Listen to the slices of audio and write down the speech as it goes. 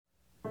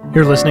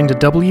You're listening to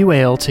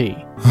WALT.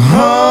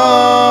 Homegrown.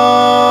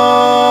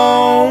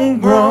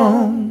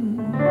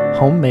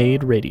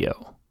 Homemade radio.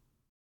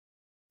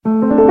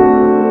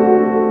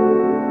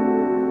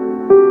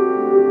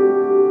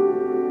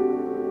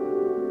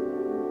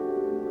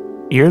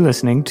 You're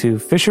listening to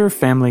Fisher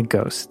Family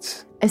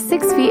Ghosts, a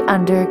 6 Feet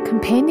Under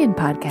companion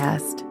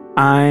podcast.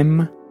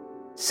 I'm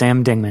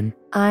Sam Dingman.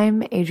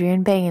 I'm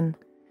Adrienne Bain.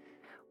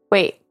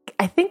 Wait,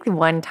 I think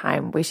one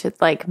time we should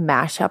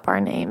mash up our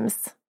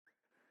names.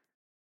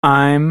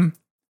 I'm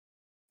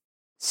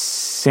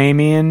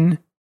Samian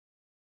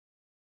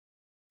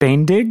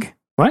Baindig.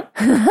 What?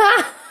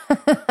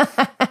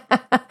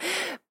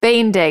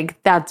 Baindig.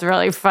 That's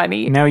really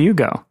funny. Now you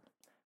go.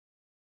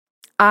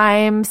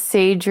 I'm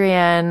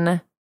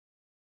Sadrian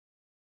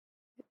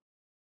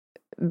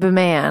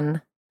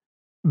Beman.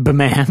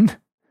 Beman.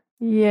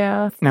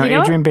 Yeah. Now, You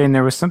know Adrienne Bain,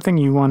 there was something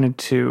you wanted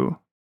to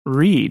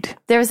read.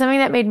 There was something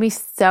that made me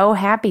so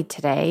happy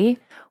today,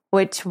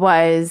 which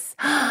was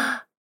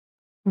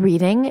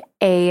reading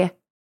a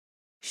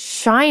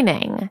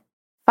shining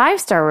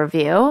 5-star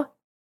review.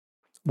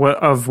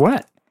 Of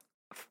what?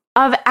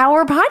 Of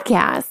our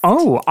podcast.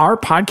 Oh, our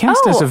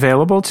podcast is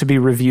available to be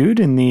reviewed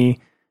in the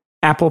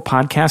Apple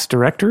Podcast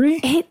directory?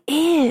 It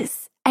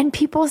is. And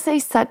people say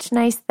such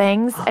nice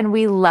things, and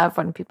we love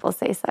when people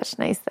say such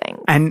nice things.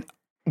 And,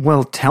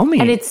 well, tell me,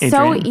 And it's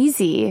Adrienne, so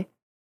easy.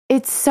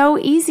 It's so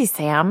easy,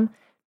 Sam,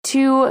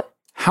 to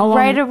how long,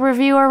 write a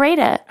review or rate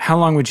it. How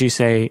long would you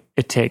say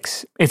it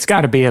takes? It's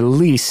got to be at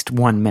least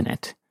 1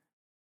 minute.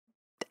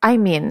 I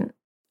mean,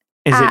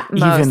 Is it at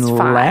most even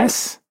 5.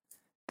 less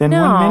than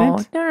 1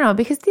 minute? No,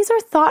 because these are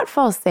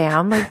thoughtful,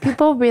 Sam.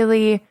 People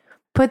really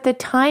put the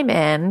time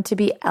in to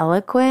be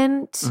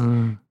eloquent,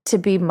 to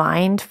be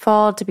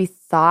mindful, to be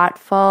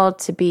thoughtful,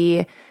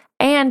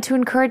 and to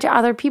encourage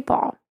other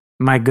people.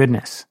 My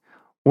goodness.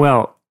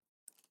 Well,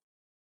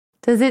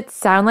 Does it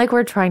sound like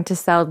we're trying to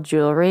sell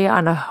jewelry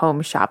on a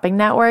home shopping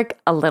network?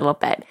 A little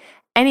bit.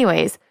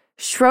 Anyways,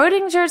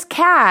 Schrodinger's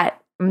cat.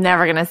 I'm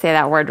never going to say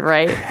that word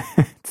right.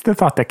 it's the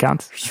thought that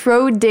counts.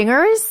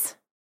 Schrodinger's?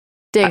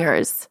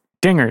 Dingers.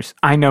 Dingers.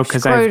 I know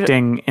because I have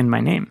ding in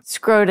my name.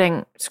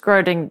 Scroding.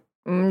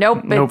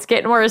 Nope, it's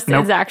getting worse.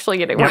 Nope. It's actually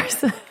getting worse.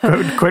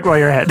 Quit while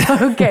you're ahead.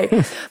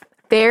 Okay.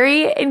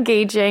 Very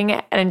engaging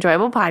and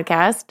enjoyable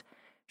podcast.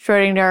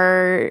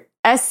 Schrodinger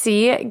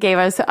SC gave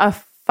us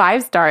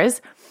 5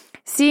 stars.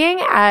 Seeing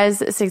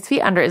as 6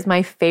 Feet Under is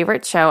my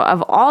favorite show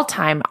of all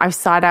time, I've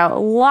sought out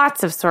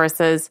lots of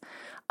sources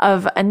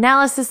of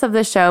analysis of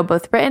the show,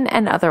 both written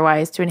and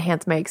otherwise, to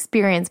enhance my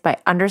experience by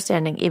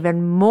understanding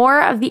even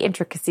more of the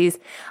intricacies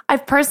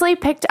I've personally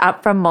picked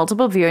up from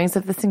multiple viewings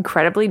of this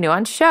incredibly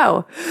nuanced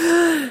show.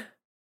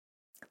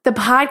 The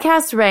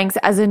podcast ranks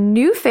as a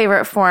new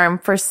favorite forum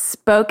for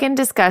spoken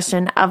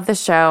discussion of the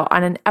show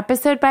on an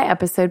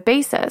episode-by-episode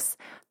basis.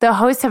 The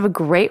hosts have a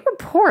great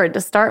rapport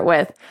to start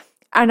with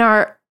and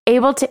are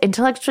able to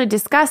intellectually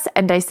discuss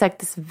and dissect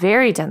this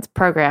very dense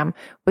program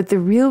with the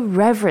real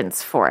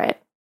reverence for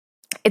it.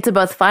 It's a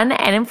both fun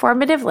and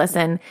informative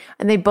listen,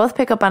 and they both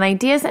pick up on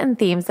ideas and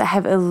themes that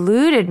have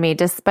eluded me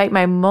despite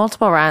my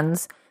multiple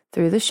runs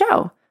through the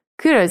show.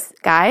 Kudos,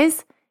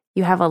 guys.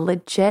 You have a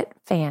legit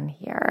fan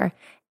here.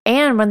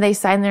 And when they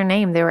signed their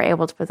name, they were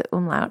able to put the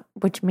umlaut,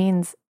 which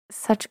means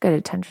such good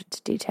attention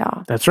to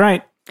detail. That's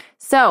right.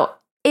 So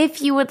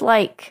if you would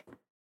like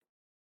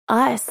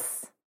us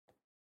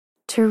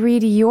to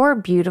read your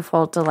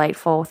beautiful,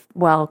 delightful,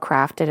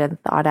 well-crafted, and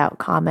thought-out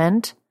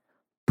comment,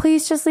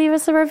 please just leave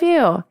us a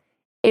review.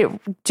 It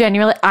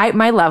genuinely,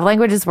 my love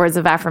language is words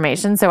of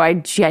affirmation, so I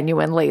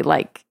genuinely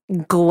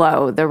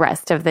glow the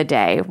rest of the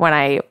day when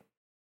I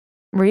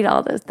read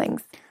all those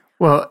things.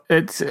 Well,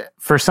 it's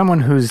for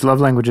someone whose love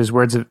language is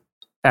words of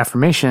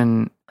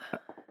affirmation,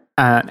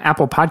 an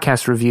Apple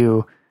Podcast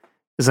review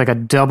is like a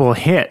double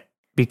hit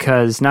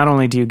because not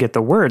only do you get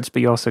the words,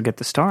 but you also get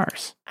the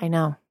stars. I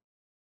know.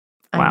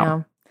 Wow. I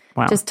know.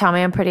 Wow. Just tell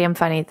me I'm pretty and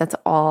funny. That's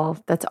all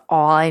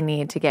I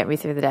need to get me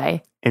through the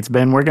day. It's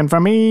been working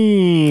for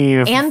me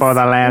for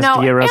the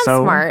last year or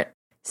so. Smart.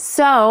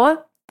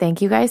 So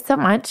thank you guys so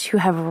much who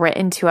have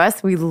written to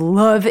us. We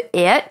love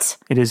it.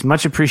 It is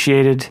much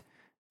appreciated.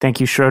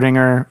 Thank you,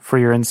 Schrodinger, for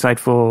your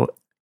insightful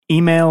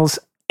emails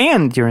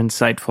and your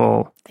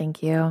insightful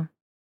Thank you.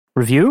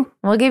 review.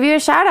 We'll give you a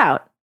shout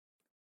out.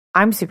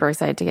 I'm super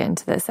excited to get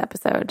into this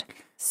episode.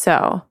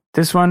 So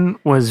This one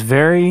was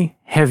very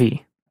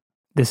heavy.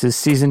 This is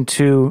season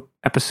 2,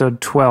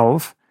 episode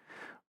 12,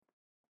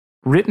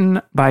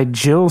 written by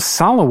Jill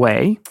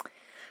Soloway.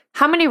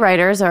 how many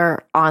writers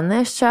are on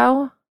this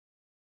show?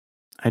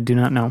 I do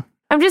not know.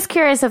 I'm just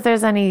curious if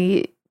there's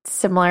any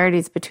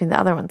similarities between the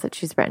other ones that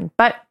she's written,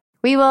 but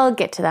we will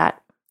get to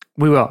that.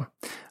 We will.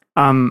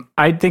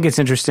 I think it's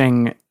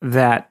interesting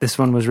that this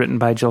one was written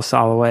by Jill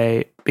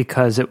Soloway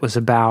because it was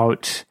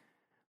about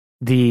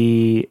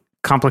the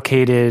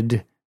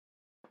complicated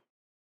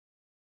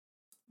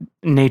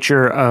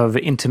nature of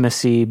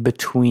intimacy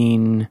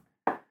between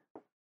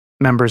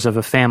members of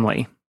a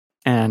family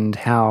and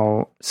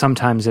how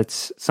sometimes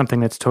it's something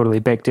that's totally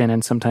baked in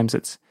and sometimes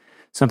it's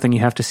something you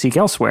have to seek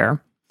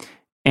elsewhere.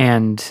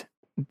 And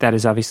that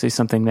is obviously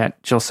something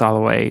that Jill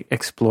Soloway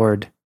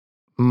explored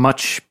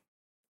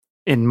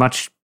in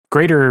much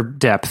greater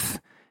depth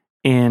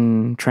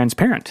in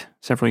Transparent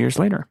several years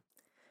later.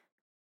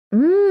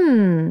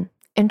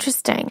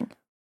 Interesting.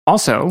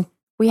 Also,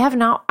 I have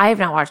not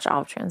watched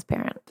all of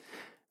Transparent.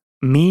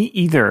 me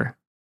either.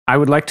 I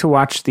would like to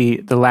watch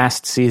the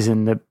last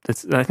season.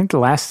 I think the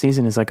last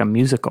season is like a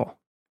musical.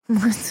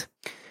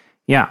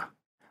 Yeah.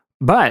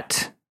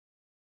 But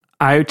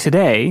I've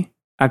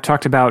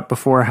talked about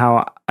before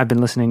how I've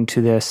been listening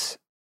to this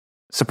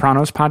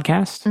Sopranos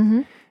podcast.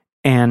 Mm-hmm.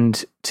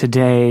 And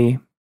today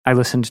I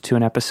listened to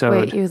an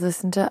episode. Wait, you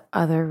listened to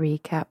other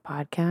recap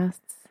podcasts?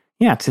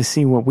 Yeah, to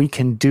see what we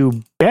can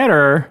do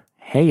better.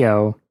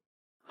 Hey-yo.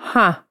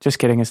 Huh. Just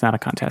kidding. It's not a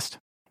contest.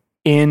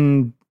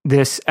 In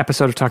this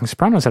episode of Talking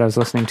Sopranos that I was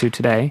listening to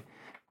today,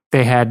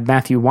 they had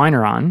Matthew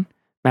Weiner on.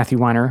 Matthew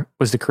Weiner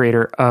was the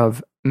creator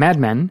of Mad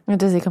Men.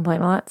 Does he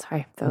complain a lot?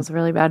 Sorry, that was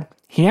really bad.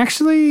 He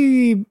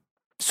actually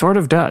sort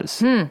of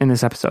does in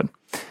this episode.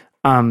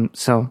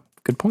 So,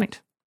 good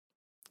point.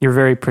 You're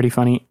very pretty,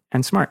 funny,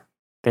 and smart.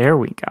 There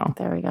we go.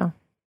 There we go.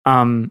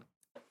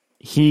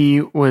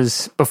 He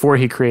was, before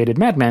he created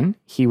Mad Men,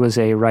 he was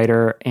a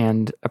writer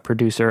and a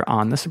producer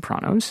on The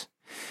Sopranos.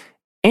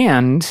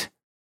 And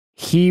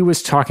he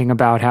was talking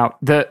about how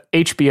the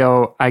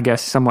HBO, I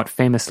guess, somewhat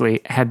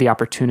famously had the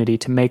opportunity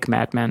to make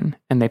Mad Men,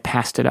 and they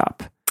passed it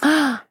up.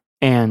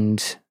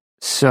 And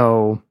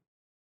so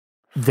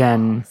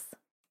then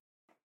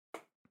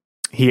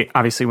he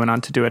obviously went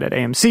on to do it at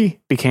AMC,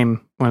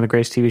 became one of the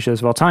greatest TV shows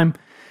of all time.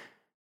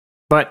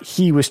 But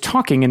he was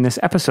talking in this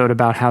episode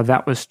about how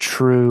that was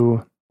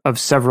true of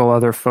several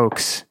other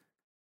folks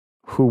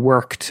who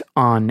worked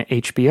on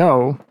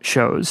HBO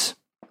shows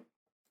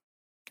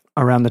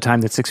around the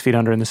time that 6 Feet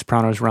Under and The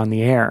Sopranos were on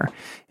the air,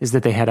 is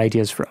that they had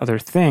ideas for other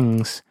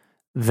things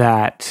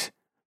that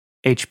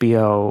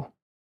HBO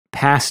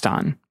passed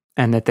on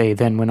and that they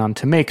then went on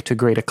to make to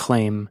great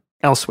acclaim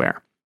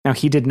elsewhere. Now,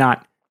 he did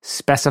not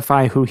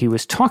specify who he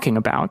was talking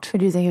about. Who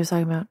do you think he was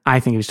talking about? I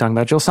think he was talking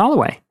about Jill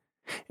Soloway.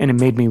 And it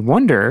made me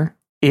wonder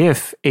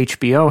if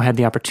HBO had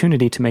the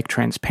opportunity to make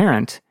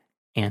Transparent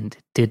and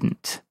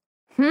didn't.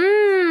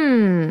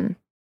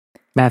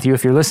 Matthew,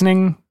 if you're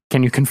listening,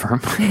 can you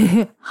confirm?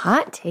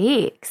 Hot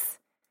takes.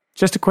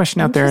 Just a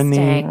question out there in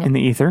the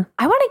ether.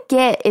 I want to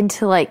get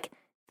into like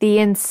the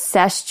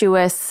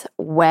incestuous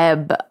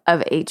web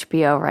of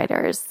HBO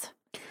writers.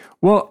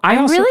 Well,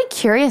 I'm really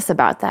curious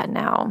about that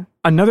now.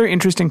 Another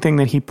interesting thing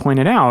that he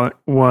pointed out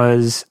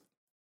was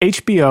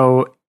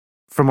HBO,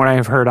 from what I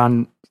have heard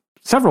on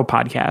several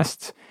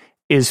podcasts,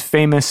 is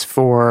famous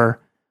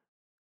for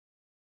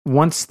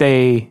once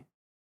they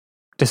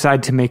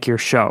decide to make your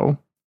show,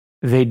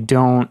 they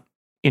don't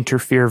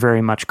interfere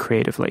very much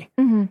creatively.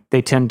 Mm-hmm.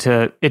 They tend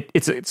to,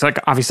 it's like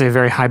obviously a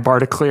very high bar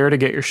to clear to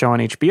get your show on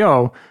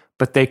HBO,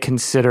 but they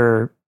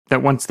consider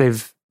that once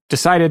they've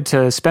decided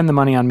to spend the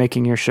money on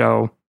making your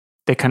show,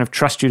 they kind of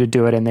trust you to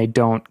do it, and they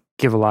don't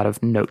give a lot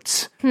of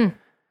notes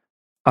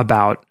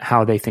about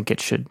how they think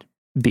it should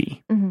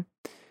be. Mm-hmm.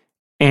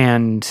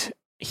 And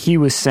he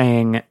was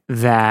saying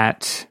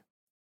that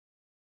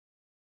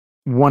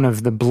one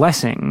of the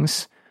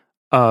blessings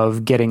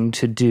of getting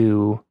to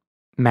do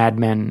Mad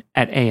Men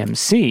at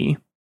AMC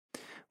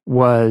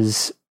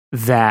was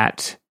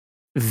that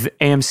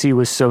AMC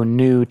was so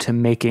new to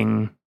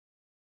making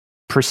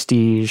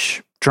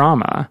prestige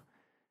drama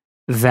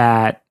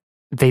that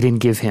they didn't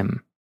give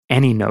him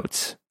any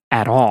notes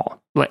at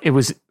all. It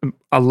was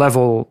a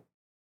level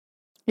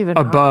even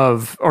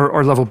above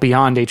or level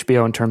beyond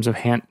HBO in terms of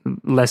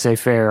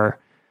laissez-faire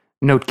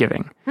note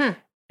giving.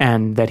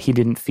 And that he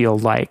didn't feel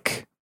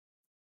like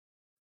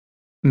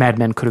Mad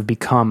Men could have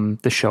become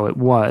the show it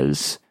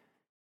was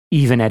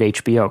even at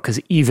HBO, because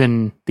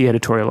even the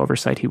editorial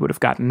oversight he would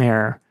have gotten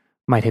there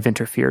might have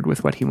interfered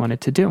with what he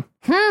wanted to do.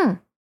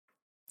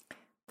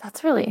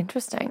 That's really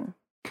interesting.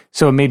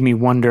 So it made me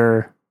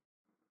wonder,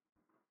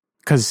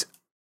 because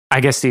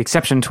I guess the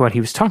exception to what he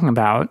was talking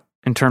about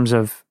in terms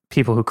of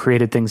people who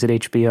created things at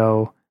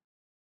HBO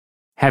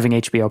having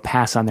HBO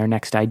pass on their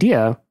next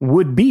idea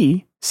would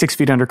be 6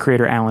 Feet Under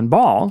creator Alan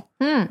Ball,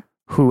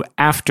 who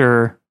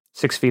after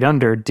 6 Feet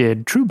Under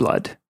did True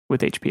Blood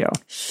with HBO.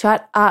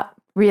 Shut up.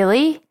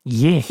 Really?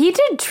 Yeah. He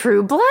did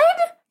True Blood?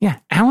 Yeah.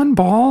 Alan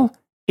Ball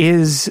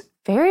is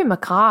very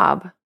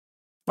macabre.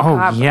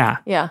 Oh, yeah.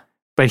 Yeah.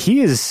 But he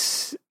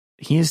has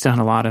done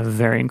a lot of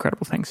very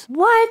incredible things.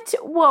 What?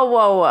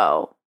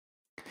 Whoa.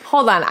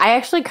 Hold on. I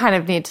actually kind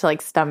of need to like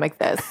stomach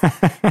this.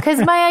 Because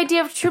my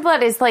idea of True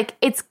Blood is like,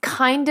 it's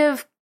kind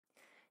of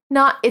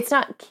it's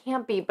not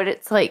campy, but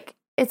it's like,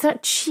 it's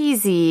not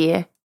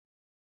cheesy.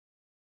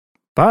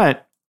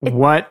 But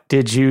what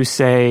did you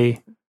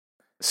say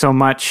so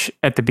much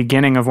at the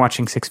beginning of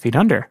watching 6 Feet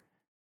Under?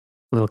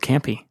 A little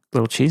campy, a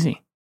little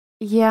cheesy.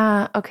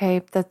 Yeah,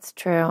 okay, that's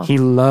true. He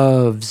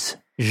loves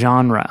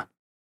genre,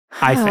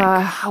 I think.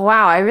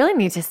 Wow, I really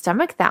need to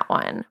stomach that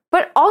one.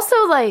 But also,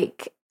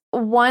 like,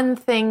 one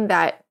thing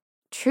that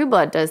True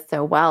Blood does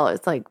so well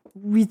is, like,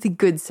 really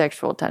good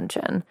sexual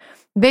tension.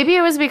 Maybe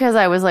it was because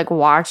I was like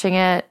watching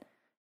it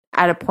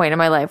at a point in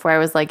my life where I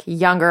was like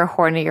younger,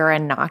 hornier,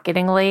 and not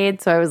getting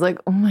laid. So I was like,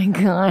 oh my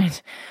God.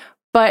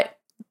 But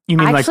You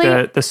mean actually,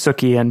 like the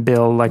Sookie and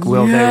Bill, like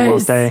will they,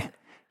 won't they?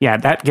 Yeah,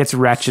 that gets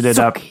ratcheted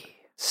up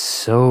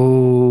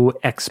so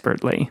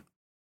expertly.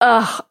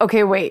 Ugh.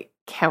 Okay, wait.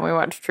 Can we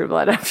watch True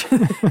Blood after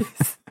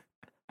this?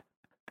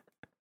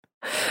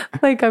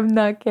 Like, I'm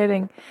not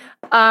kidding.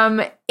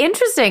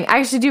 Interesting. I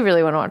actually do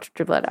really want to watch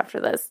True Blood after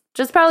this.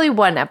 Just probably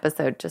one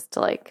episode just to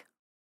like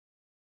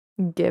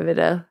give it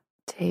a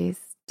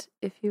taste,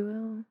 if you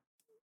will.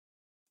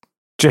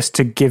 Just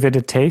to give it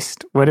a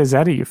taste? What is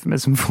that a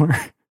euphemism for?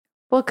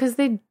 Well, because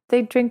they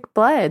drink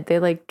blood. They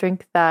like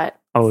drink that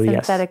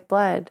synthetic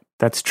blood.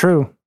 That's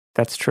true.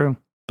 That's true.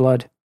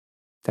 Blood.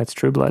 That's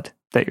true blood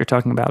that you're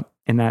talking about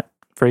in that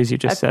phrase you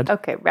just said.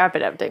 Okay, wrap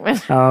it up,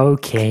 Digman.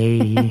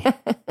 Okay.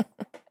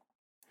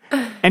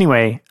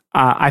 Anyway,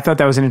 I thought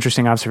that was an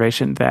interesting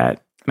observation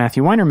that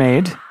Matthew Weiner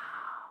made,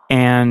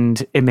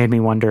 and it made me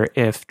wonder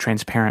if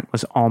Transparent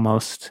was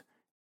almost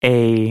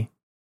an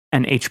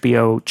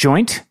HBO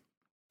joint,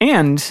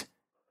 and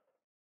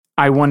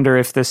I wonder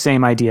if the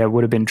same idea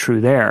would have been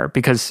true there,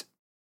 because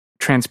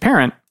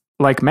Transparent,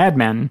 like Mad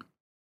Men,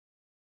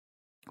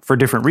 for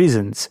different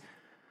reasons,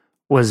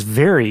 was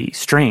very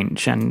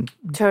strange and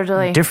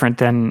Totally different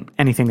than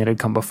anything that had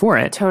come before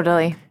it.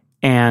 Totally.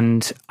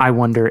 And I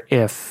wonder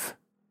if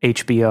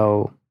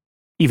HBO,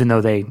 even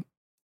though they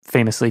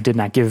famously did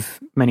not give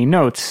many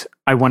notes,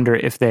 I wonder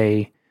if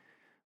they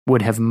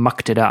would have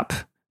mucked it up.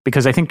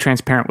 Because I think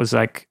Transparent was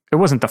like, it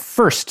wasn't the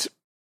first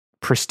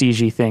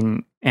prestige-y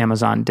thing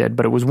Amazon did,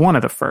 but it was one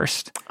of the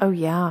first. Oh,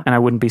 yeah. And I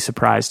wouldn't be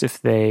surprised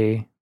if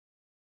they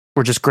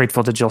were just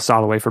grateful to Jill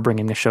Soloway for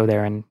bringing the show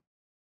there and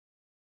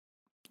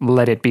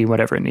let it be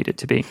whatever it needed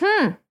to be.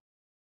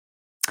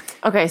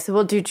 Okay, so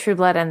we'll do True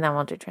Blood and then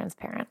we'll do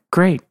Transparent.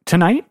 Great.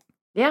 Tonight?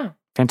 Yeah.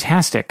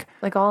 Fantastic.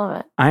 Like all of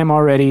it. I am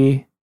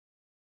already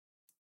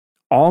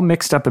all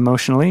mixed up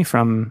emotionally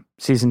from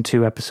season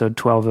 2, episode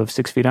 12 of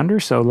 6 Feet Under.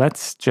 So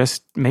let's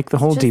just make the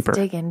hole deeper.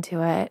 Dig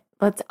into it.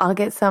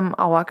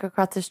 I'll walk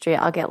across the street.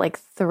 I'll get like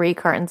 3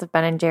 cartons of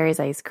Ben & Jerry's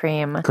ice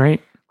cream.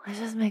 Great. Let's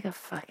just make a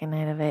fucking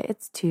night of it.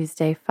 It's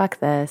Tuesday. Fuck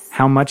this.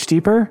 How much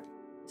deeper?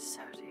 So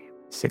deep.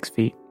 6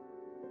 feet.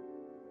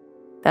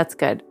 That's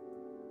good.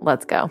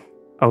 Let's go.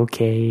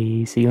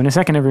 Okay. See you in a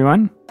second,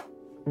 everyone.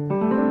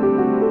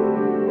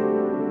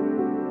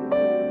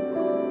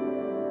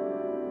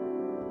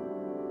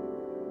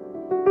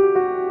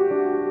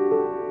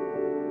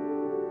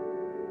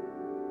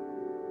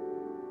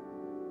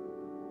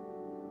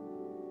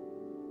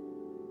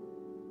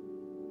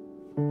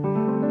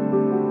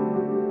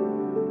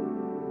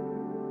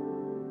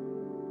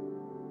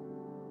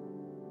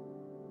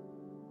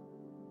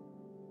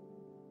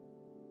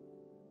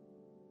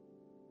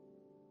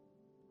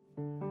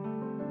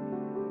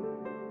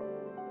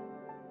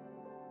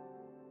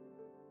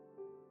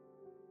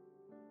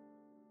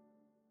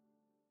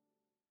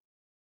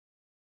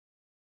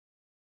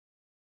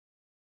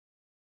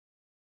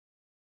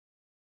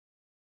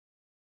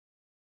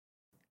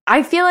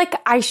 I feel like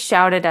I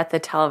shouted at the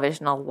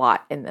television a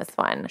lot in this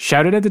one.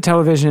 Shouted at the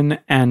television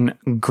and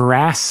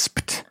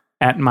grasped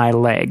at my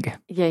leg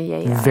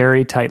Yeah.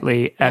 very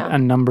tightly at a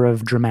number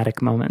of dramatic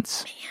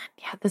moments.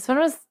 Yeah, this one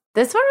was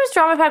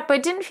drama packed, but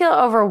it didn't feel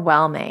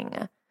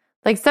overwhelming.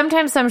 Like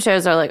sometimes some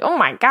shows are like, oh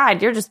my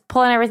God, you're just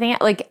pulling everything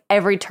out, like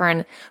every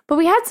turn. But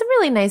we had some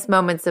really nice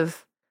moments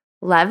of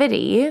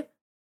levity.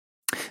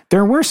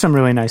 There were some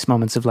really nice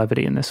moments of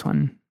levity in this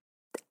one.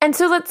 And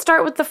so let's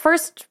start with the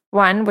first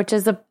one, which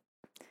is a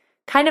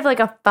kind of like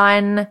a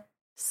fun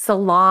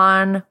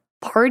salon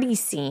party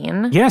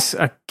scene. Yes,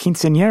 a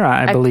quinceañera,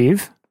 I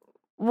believe.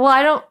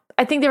 Well,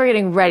 I think they were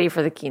getting ready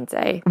for the quince.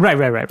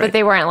 Right. But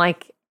they weren't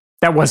like.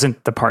 That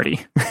wasn't the party.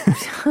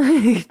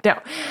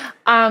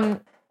 No.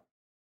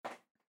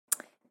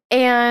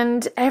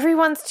 And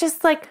everyone's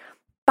just like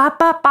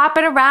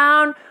bopping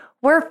around.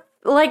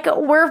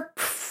 We're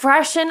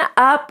freshen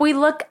up. We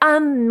look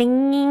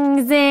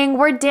amazing.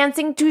 We're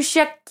dancing to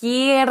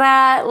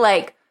Shakira.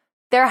 Like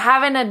they're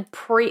having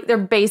they're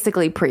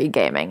basically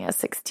pre-gaming as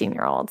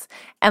 16-year-olds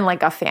and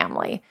like a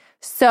family.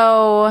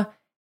 So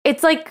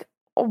it's like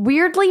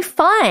weirdly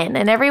fun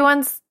and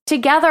everyone's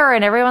together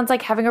and everyone's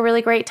like having a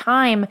really great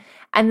time.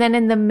 And then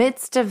in the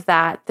midst of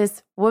that,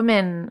 this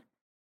woman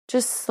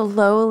just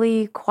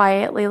slowly,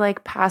 quietly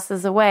like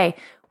passes away,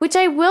 which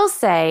I will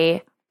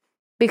say,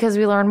 because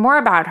we learn more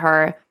about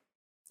her,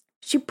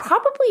 she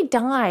probably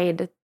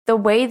died the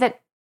way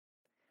that,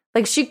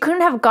 like, she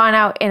couldn't have gone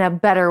out in a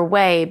better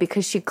way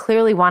because she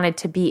clearly wanted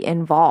to be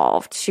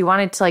involved. She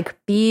wanted to like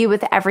be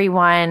with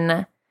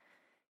everyone.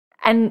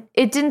 And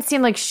it didn't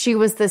seem like she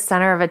was the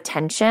center of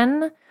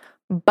attention,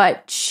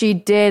 but she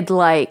did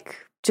like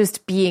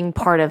just being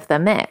part of the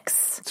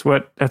mix.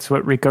 That's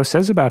what Rico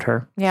says about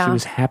her. Yeah. She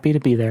was happy to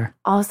be there.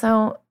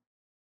 Also,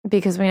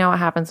 because we know what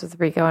happens with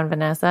Rico and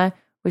Vanessa,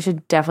 we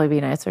should definitely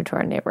be nicer to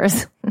our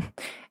neighbors.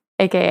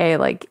 AKA,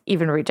 like,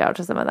 even reach out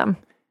to some of them.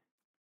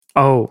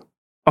 Oh,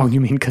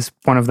 you mean because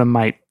one of them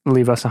might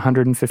leave us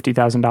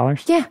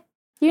 $150,000? Yeah.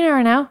 You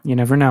never know. You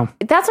never know.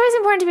 That's why it's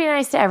important to be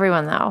nice to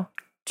everyone, though.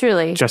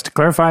 Truly. Just to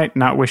clarify,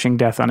 not wishing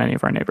death on any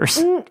of our neighbors.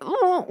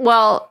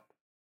 Well,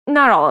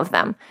 not all of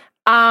them.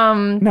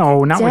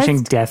 No, not just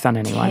wishing death on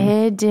anyone.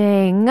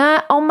 Kidding.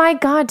 Oh my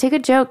God, take a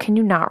joke. Can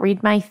you not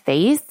read my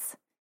face?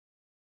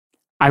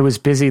 I was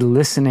busy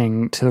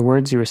listening to the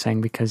words you were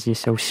saying because you're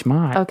so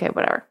smart. Okay,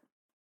 whatever.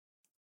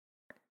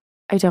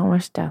 I don't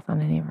wish death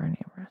on any of our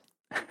neighbors.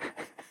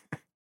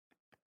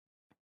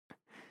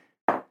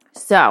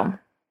 So.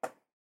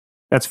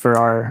 That's for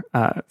our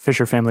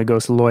Fisher Family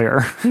Ghost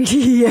lawyer.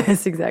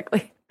 Yes,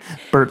 exactly.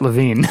 Bert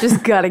Levine.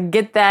 Just gotta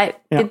get that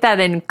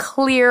in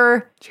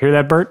clear. Did you hear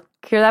that, Bert?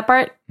 Hear that,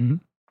 Bart? Mm-hmm.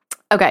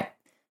 Okay.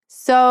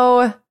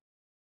 So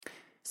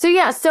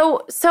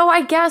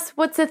I guess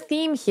what's the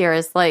theme here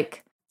is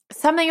like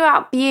something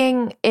about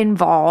being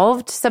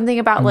involved, something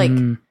about like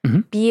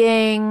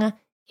being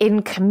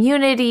in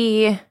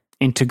community,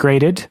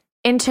 integrated,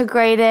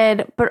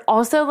 but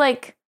also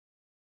like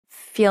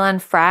feeling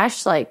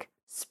fresh, like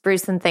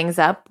sprucing things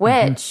up,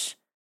 which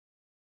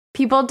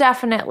people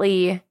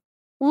definitely,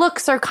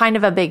 looks are kind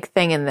of a big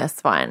thing in this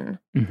one.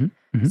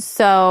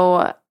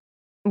 So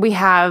we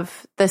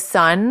have the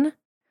son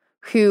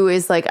who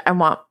is like, I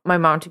want my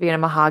mom to be in a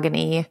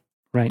mahogany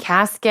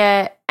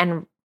casket.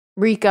 And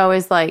Rico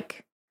is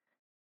like,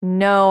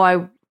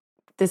 no,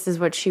 this is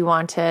what she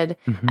wanted.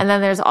 And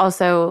then there's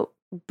also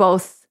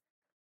both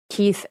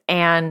Keith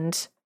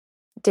and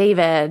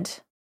David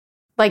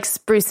like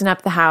sprucing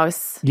up the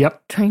house.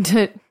 Yep. Trying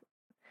to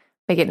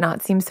make it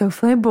not seem so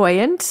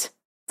flamboyant.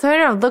 So I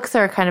don't know, looks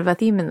are kind of a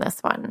theme in this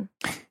one.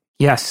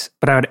 Yes,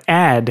 but I would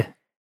add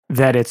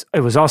that it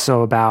was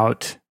also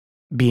about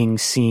being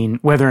seen,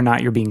 whether or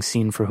not you're being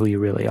seen for who you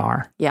really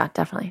are. Yeah,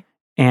 definitely.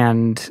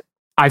 And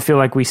I feel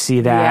like we see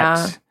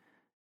that.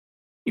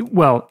 Yeah.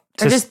 Well,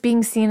 or just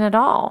being seen at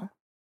all.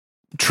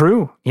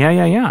 True. Yeah.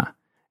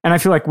 And I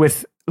feel like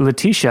with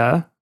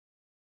Leticia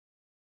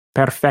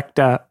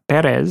Perfecta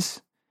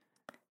Perez,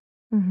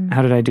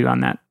 how did I do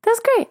on that? That's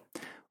great.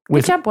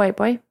 Good job, white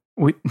boy.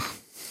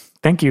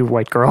 Thank you,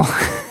 white girl.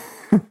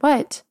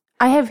 What?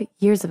 I have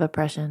years of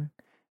oppression.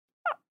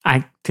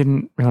 I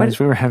didn't realize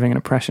we were having an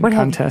oppression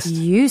contest. What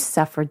have you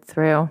suffered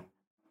through?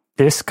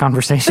 This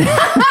conversation.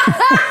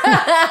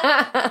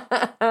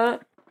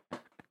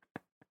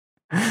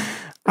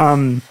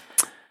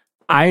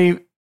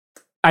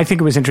 I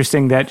think it was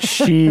interesting that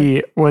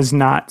she was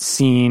not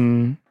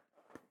seen.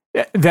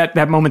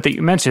 That moment that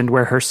you mentioned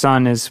where her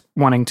son is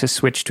wanting to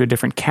switch to a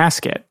different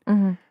casket,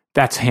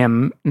 that's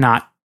him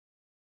not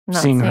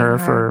seeing her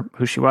for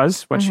who she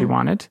was, what she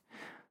wanted.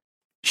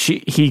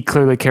 He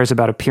clearly cares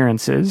about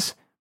appearances.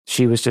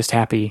 She was just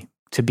happy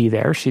to be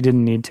there. She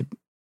didn't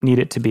need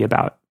it to be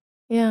about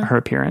her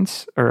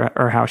appearance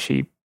or how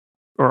she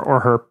or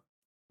her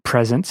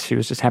presence. She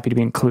was just happy to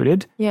be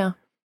included. Yeah.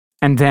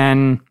 And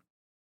then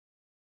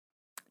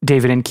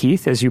David and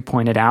Keith, as you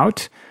pointed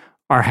out,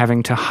 are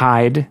having to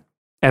hide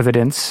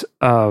evidence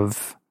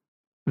of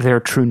their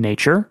true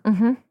nature.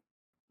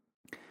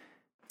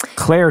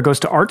 Claire goes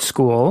to art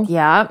school.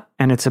 Yeah.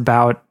 And it's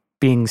about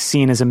being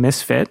seen as a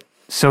misfit.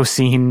 So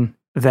seen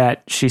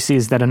that she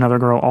sees that another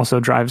girl also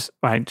drives,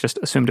 I just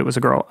assumed it was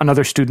a girl,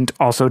 another student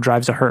also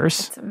drives a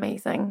hearse. It's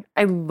amazing.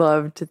 I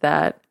loved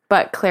that.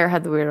 But Claire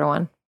had the weirder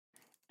one.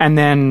 And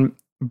then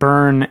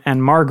Byrne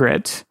and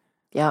Margaret,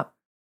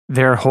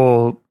 their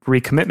whole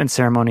recommitment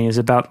ceremony is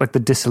about like the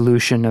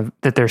dissolution of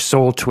that they're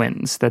soul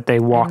twins, that they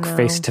walk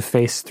face to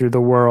face through the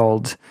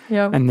world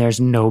and there's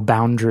no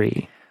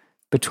boundary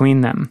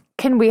between them.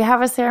 Can we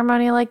have a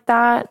ceremony like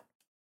that?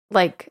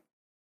 Like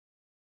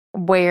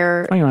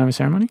where... Oh, you want to have a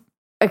ceremony?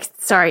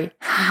 Sorry.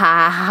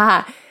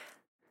 Ha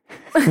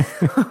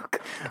ha.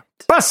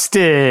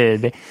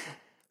 Busted!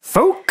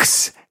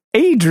 Folks,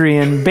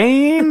 Adrian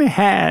Bain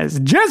has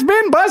just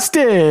been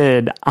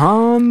busted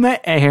on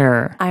the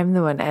air. I'm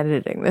the one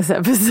editing this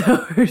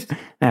episode.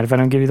 Not if I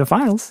don't give you the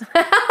files.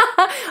 All right,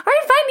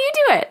 fine, you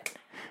do it.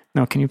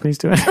 No, can you please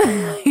do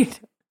it?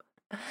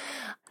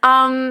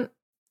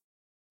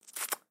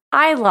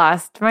 I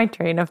lost my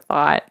train of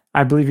thought.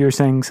 I believe you were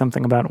saying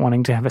something about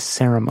wanting to have a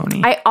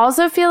ceremony. I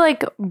also feel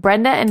like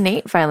Brenda and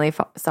Nate finally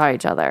saw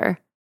each other.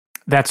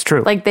 That's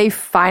true. Like they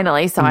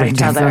finally saw each other. They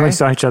definitely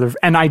saw each other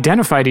and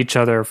identified each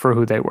other for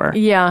who they were.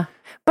 Yeah.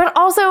 But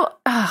also...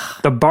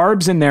 the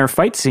barbs in their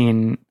fight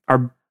scene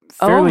are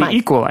fairly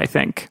equal, I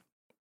think.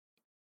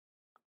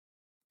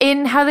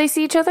 In how they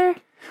see each other?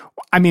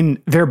 I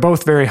mean, they're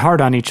both very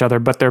hard on each other,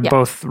 but they're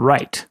both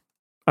right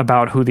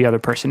about who the other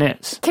person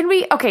is. Can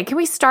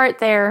we start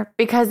there?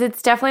 Because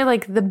it's definitely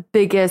like the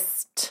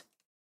biggest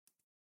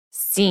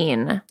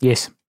scene.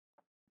 Yes.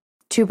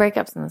 2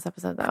 breakups in this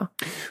episode, though.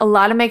 A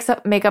lot of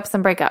makeups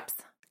and breakups.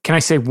 Can I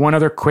say one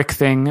other quick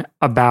thing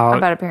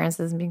about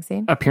appearances and being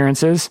seen?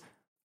 Appearances.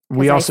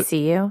 I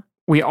see you.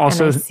 We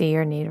also and I see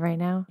your need right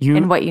now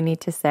and what you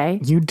need to say.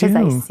 You do. Because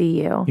I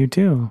see you. You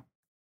do.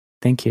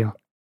 Thank you.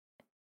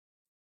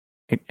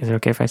 Is it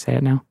okay if I say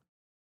it now?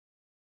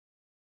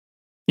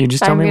 You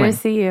just tell me when. I'm going to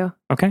see you.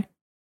 Okay.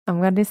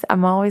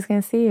 I'm always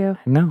going to see you.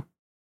 I know.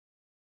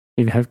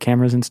 You have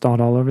cameras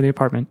installed all over the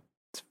apartment.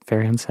 It's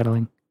very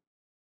unsettling.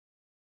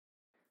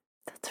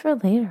 That's for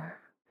later.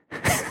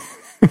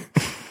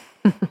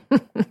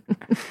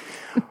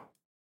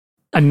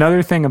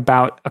 Another thing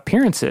about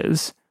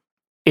appearances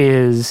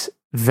is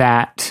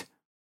that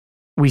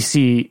we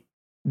see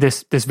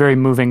this very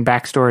moving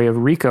backstory of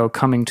Rico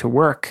coming to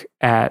work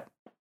at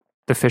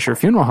the Fisher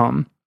Funeral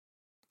Home.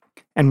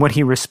 And what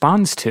he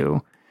responds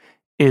to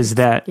is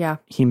that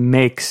he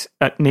makes,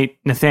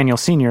 Nathaniel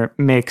Sr.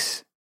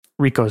 makes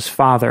Rico's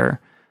father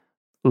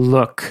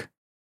look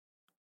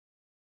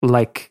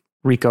like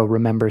Rico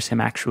remembers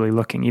him actually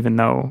looking, even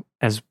though,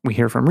 as we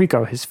hear from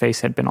Rico, his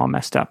face had been all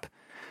messed up.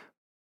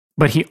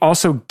 But he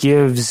also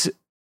gives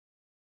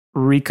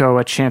Rico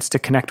a chance to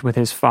connect with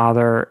his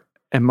father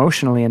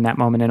emotionally in that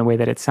moment in a way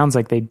that it sounds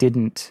like they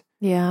didn't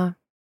when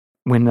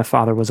the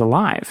father was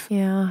alive.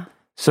 Yeah.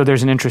 So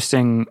there's an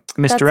interesting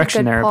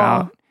misdirection there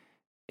about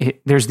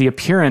there's the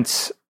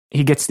appearance,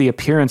 he gets the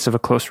appearance of a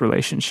close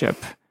relationship,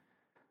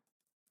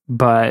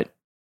 but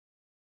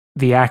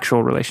the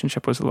actual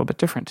relationship was a little bit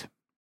different.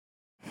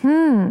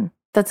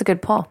 That's a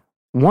good pull.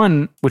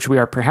 One, which we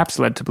are perhaps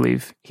led to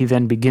believe, he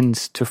then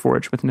begins to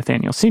forge with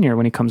Nathaniel Sr.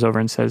 when he comes over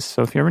and says,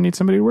 so if you ever need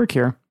somebody to work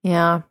here.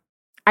 Yeah.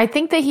 I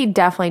think that he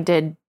definitely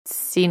did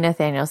see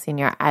Nathaniel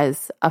Sr.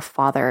 as a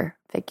father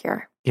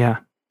figure. Yeah.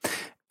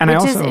 And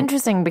Which is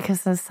interesting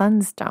because his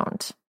sons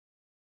don't.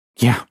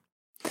 Yeah.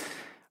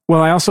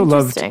 Well, I also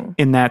loved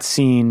in that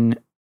scene,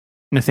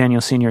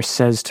 Nathaniel Sr.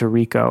 says to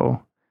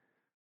Rico,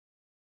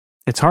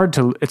 it's hard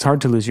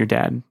to lose your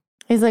dad.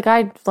 He's like,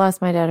 I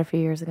lost my dad a few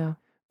years ago.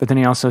 But then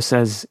he also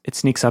says, it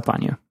sneaks up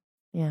on you.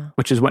 Yeah.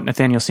 Which is what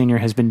Nathaniel Sr.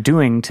 has been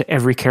doing to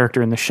every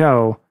character in the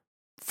show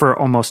for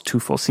almost 2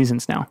 full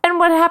seasons now. And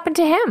what happened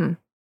to him?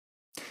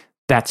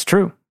 That's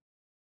true.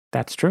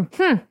 That's true.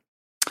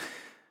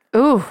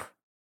 Ooh.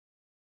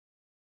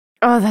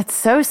 Oh, that's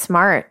so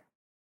smart.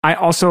 I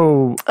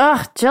also...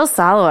 Jill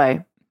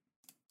Soloway.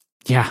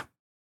 Yeah.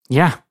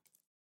 Yeah.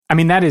 I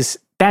mean, that is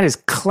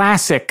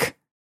classic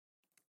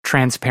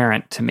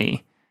transparent to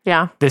me.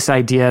 Yeah. This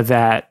idea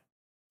that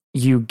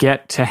you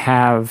get to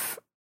have...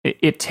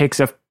 It takes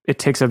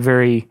a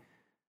very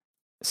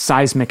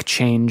seismic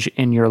change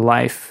in your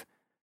life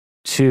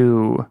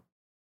to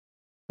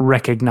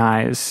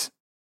recognize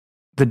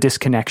the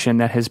disconnection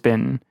that has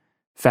been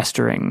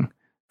festering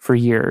for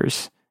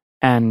years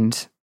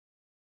and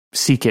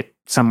seek it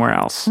somewhere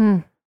else.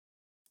 I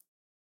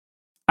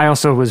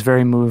also was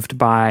very moved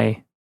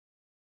by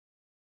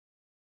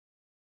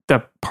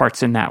the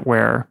parts in that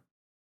where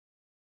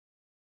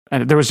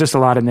there was just a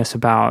lot in this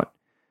about,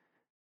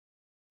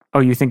 oh,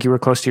 you think you were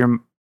close to your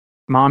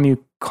mom?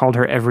 You called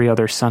her every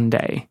other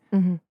Sunday.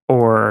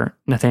 Or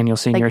Nathaniel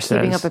Sr. says...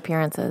 keeping up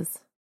appearances.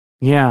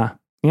 Yeah,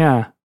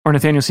 yeah. Or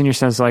Nathaniel Sr.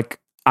 says, like,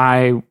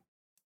 I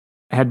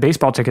had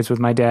baseball tickets with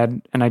my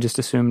dad, and I just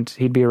assumed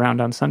he'd be around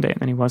on Sunday, and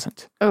then he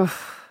wasn't.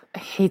 Oof, I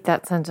hate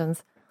that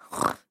sentence.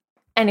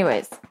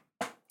 Anyways.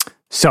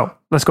 So,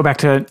 let's go back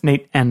to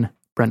Nate and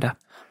Brenda.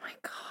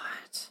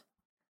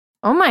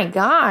 Oh my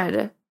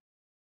God.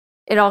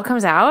 It all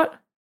comes out?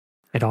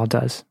 It all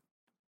does.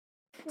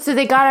 So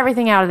they got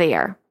everything out of the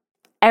air.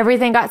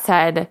 Everything got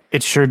said.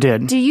 It sure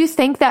did. Do you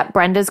think that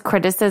Brenda's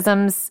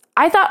criticisms...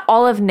 I thought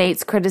all of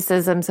Nate's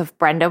criticisms of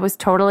Brenda was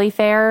totally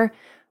fair.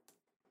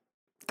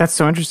 That's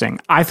so interesting.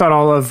 I thought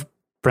all of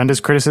Brenda's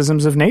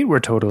criticisms of Nate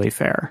were totally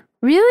fair.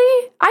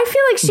 Really? I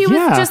feel like she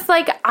was just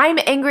like, I'm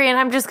angry and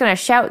I'm just going to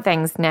shout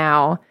things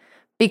now.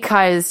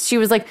 Because she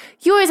was like,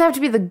 you always have to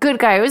be the good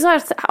guy.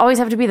 You always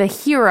have to be the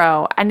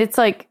hero. And it's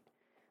like,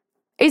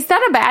 is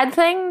that a bad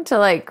thing to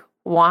like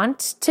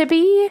want to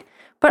be?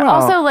 But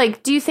also,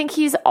 like, do you think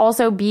he's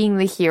also being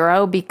the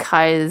hero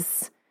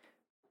because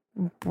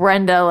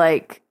Brenda,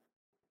 like...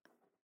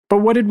 But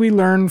what did we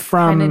learn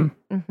from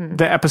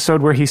the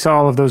episode where he saw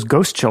all of those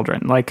ghost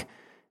children? Like,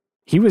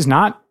 he was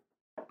not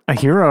a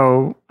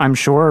hero, I'm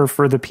sure,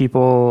 for the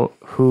people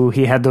who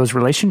he had those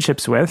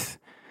relationships with.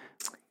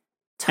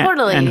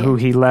 Totally. And who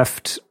he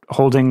left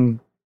holding,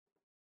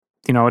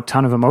 a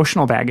ton of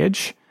emotional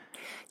baggage.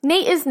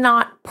 Nate is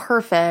not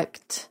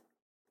perfect,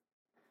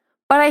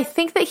 but I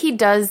think that he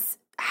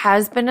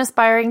has been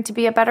aspiring to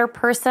be a better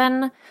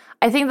person.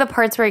 I think the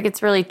parts where it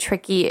gets really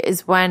tricky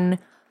is when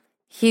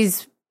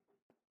he's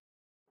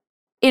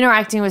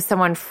interacting with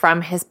someone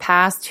from his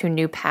past who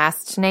knew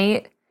past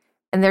Nate,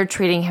 and they're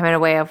treating him in a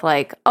way of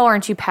like, oh,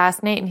 aren't you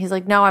past Nate? And he's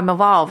like, no, I'm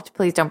evolved.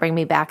 Please don't bring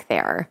me back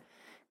there.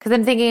 Because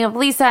I'm thinking of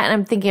Lisa and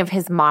I'm thinking of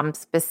his mom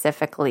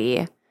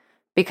specifically,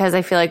 because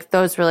I feel like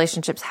those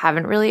relationships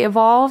haven't really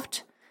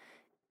evolved.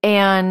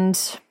 And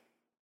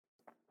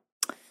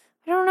I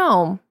don't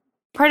know.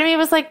 Part of me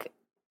was like,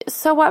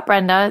 so what,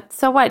 Brenda?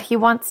 So what? He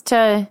wants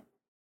to,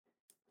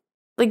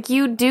 like,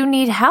 you do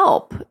need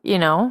help,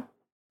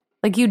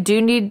 Like, you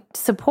do need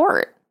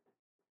support.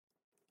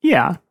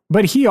 Yeah.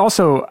 But he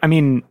also, I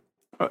mean,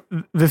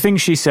 the thing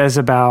she says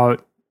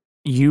about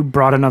you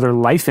brought another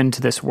life into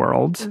this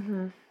world.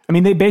 I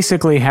mean, they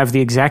basically have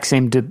the exact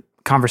same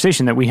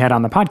conversation that we had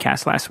on the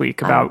podcast last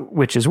week about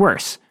which is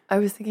worse. I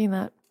was thinking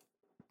that.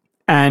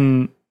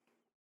 And,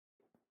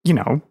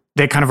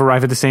 they kind of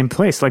arrive at the same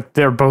place. Like,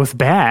 they're both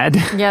bad.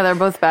 Yeah, they're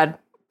both bad.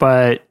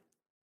 But,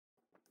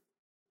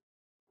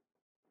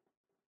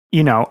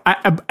 you know,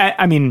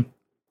 I mean,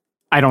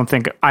 I don't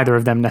think either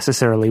of them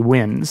necessarily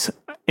wins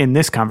in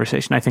this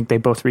conversation. I think they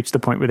both reach the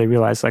point where they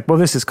realize, like, well,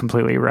 this is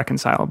completely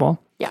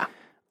irreconcilable. Yeah.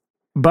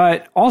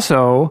 But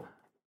also,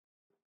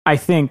 I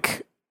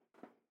think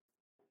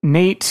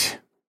Nate,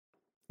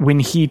 when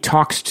he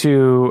talks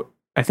to,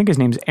 I think his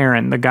name's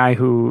Aaron, the guy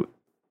who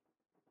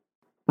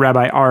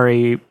Rabbi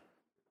Ari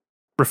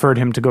referred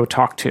him to go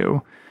talk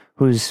to,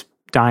 who's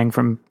dying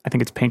from, I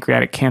think it's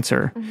pancreatic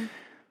cancer. Mm-hmm.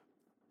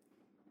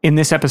 In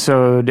this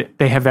episode,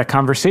 they have that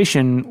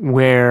conversation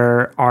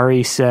where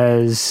Aaron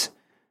says,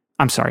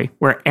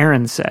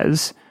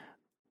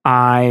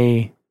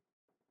 I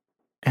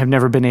have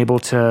never been able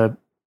to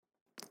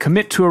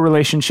commit to a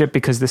relationship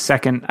because the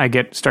second I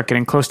start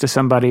getting close to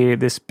somebody,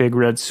 this big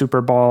red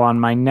super ball on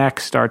my neck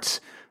starts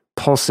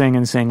pulsing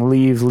and saying,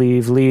 leave,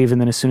 leave, leave. And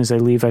then as soon as I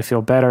leave, I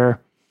feel better.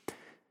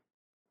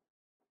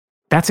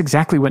 That's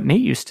exactly what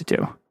Nate used to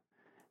do.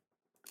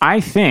 I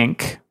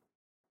think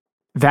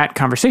that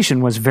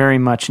conversation was very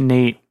much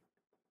Nate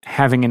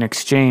having an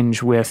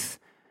exchange with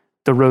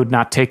the road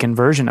not taken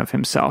version of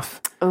himself.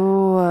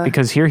 Ooh.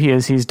 Because here he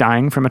is, he's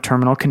dying from a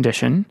terminal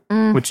condition,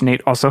 which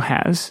Nate also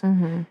has.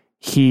 Mm-hmm.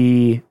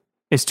 He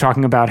is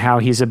talking about how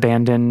he's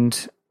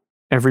abandoned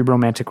every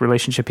romantic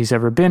relationship he's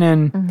ever been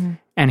in. Mm-hmm.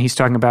 And he's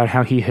talking about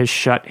how he has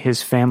shut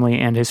his family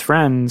and his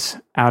friends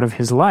out of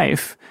his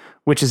life,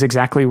 which is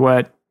exactly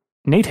what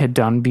Nate had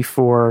done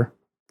before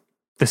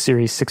the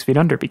series 6 Feet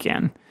Under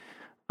began.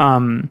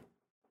 And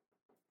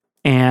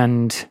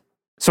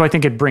so I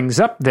think it brings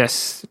up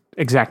this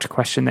exact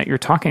question that you're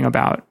talking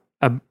about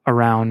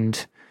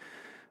around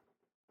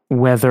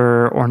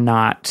whether or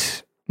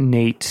not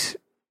Nate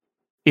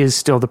is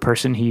still the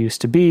person he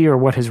used to be, or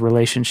what his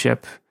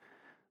relationship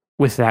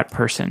with that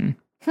person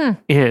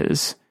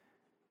is.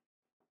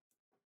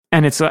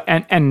 And it's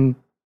and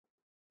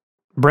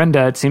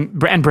Brenda, it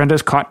seemed, and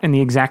Brenda's caught in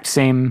the exact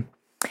same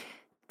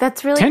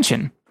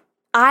tension.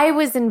 I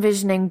was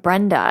envisioning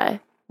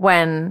Brenda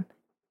when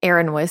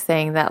Aaron was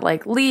saying that,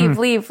 like, leave,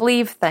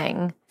 leave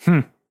thing.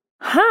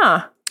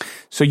 Huh.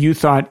 So you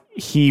thought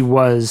he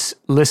was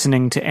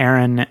listening to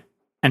Aaron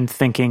and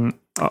thinking,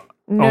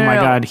 my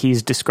God,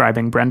 he's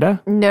describing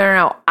Brenda?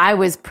 No. I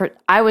was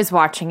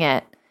watching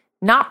it,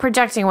 not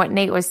projecting what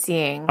Nate was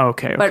seeing.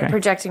 Okay. But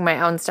projecting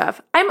my own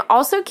stuff. I'm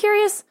also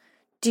curious,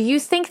 do you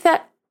think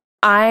that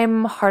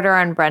I'm harder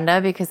on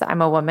Brenda because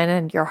I'm a woman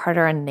and you're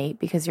harder on Nate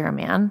because you're a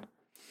man?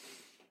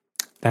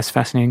 That's a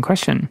fascinating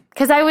question.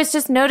 Because I was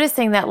just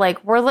noticing that,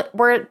 like,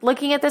 we're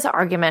looking at this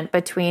argument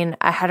between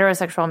a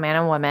heterosexual man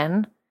and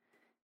woman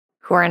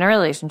who are in a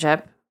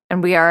relationship,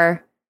 and we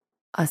are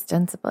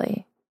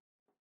ostensibly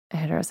a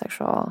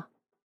heterosexual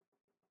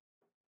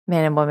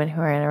man and woman who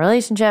are in a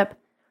relationship.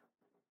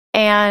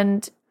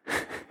 And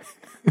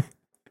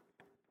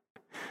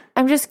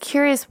I'm just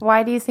curious,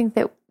 why do you think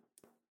that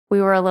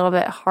we were a little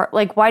bit hard?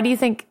 Like, why do you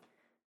think?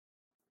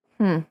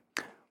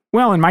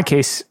 Well, in my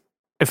case,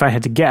 if I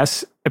had to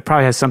guess, it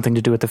probably has something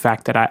to do with the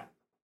fact that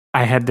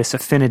I had this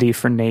affinity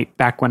for Nate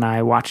back when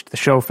I watched the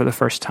show for the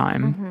first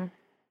time. Mm-hmm.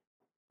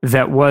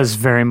 That was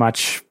very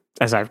much,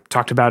 as I've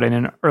talked about in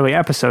an early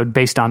episode,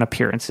 based on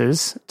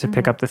appearances, to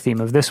pick up the theme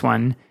of this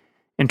one,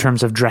 in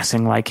terms of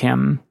dressing like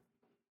him.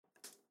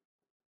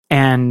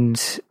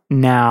 And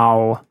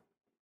now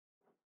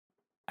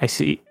I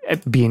see,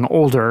 being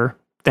older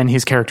than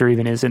his character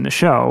even is in the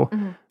show,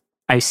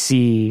 I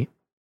see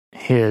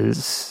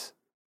his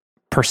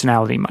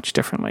personality much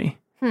differently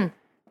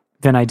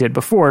than I did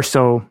before.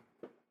 So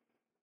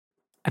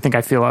I think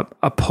I feel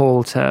a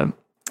pull to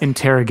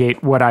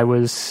interrogate what I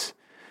was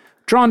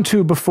drawn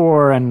to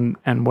before and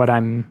what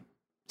I'm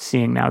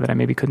seeing now that I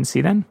maybe couldn't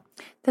see then.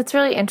 That's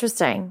really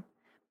interesting.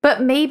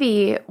 But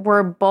maybe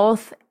we're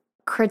both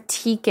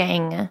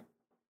critiquing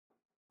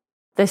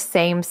the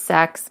same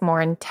sex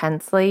more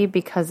intensely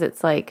because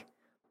it's like,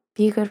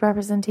 be a good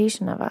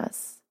representation of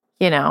us,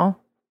 you know?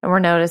 And we're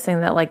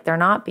noticing that, like, they're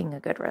not being a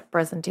good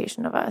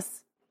representation of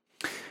us.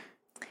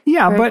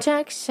 Yeah,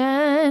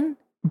 Projection.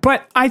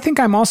 But I think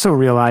I'm also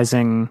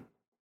realizing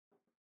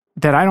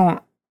that I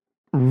don't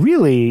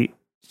really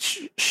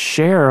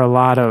share a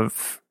lot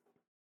of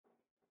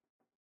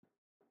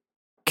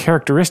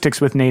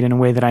characteristics with Nate in a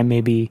way that I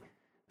maybe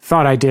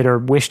thought I did or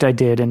wished I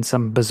did in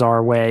some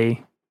bizarre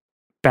way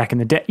back in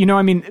the day. You know,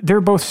 I mean,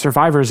 they're both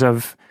survivors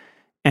of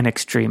an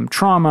extreme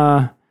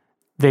trauma.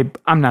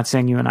 I'm not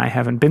saying you and I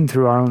haven't been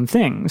through our own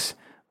things,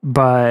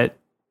 but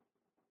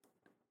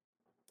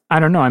I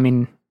don't know. I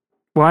mean,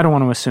 well, I don't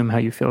want to assume how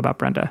you feel about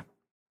Brenda.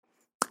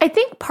 I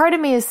think part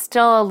of me is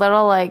still a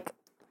little like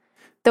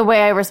the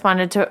way I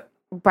responded to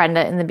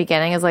Brenda in the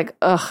beginning is like,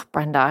 ugh,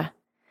 Brenda.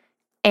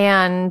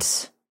 And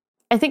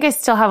I think I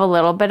still have a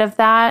little bit of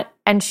that.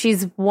 And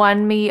she's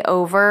won me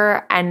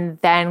over and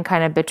then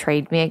kind of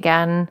betrayed me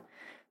again.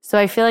 So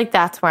I feel like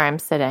that's where I'm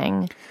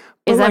sitting.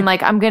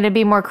 I'm going to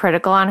be more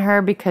critical on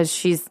her because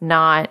she's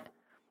not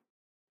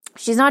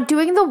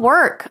doing the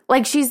work.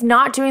 Like, she's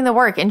not doing the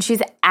work, and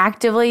she's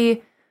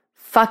actively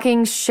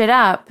fucking shit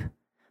up.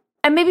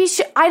 And maybe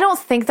I don't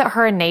think that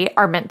her and Nate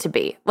are meant to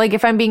be. Like,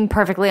 if I'm being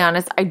perfectly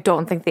honest, I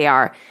don't think they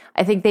are.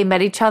 I think they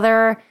met each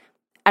other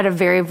at a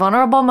very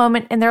vulnerable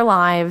moment in their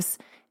lives.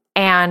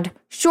 And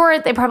sure,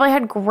 they probably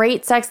had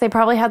great sex. They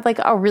probably had like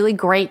a really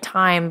great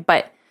time,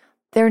 but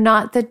they're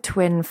not the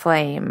twin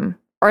flame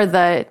or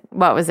the,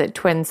 what was it,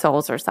 twin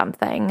souls or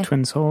something.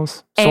 Twin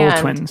souls.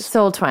 Twins.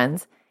 Soul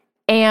twins.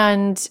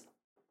 And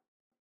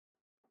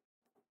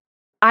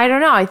I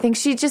don't know. I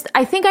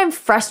think I'm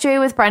frustrated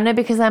with Brenda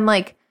because I'm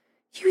like,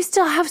 you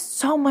still have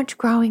so much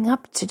growing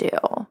up to do.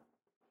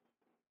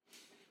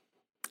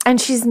 And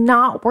she's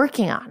not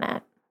working on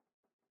it.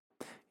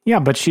 Yeah,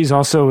 but she's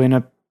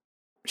also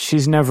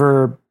she's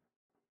never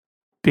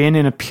been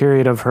in a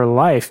period of her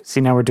life.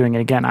 See, now we're doing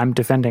it again. I'm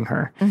defending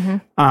her.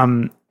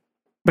 Mm-hmm.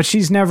 But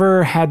she's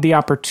never had the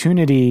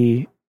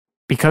opportunity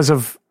because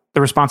of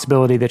the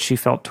responsibility that she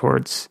felt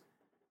towards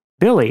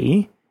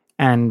Billy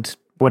and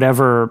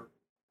whatever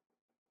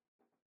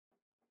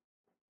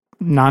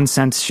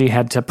nonsense she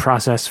had to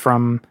process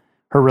from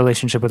her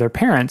relationship with her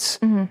parents.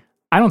 Mm-hmm.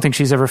 I don't think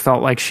she's ever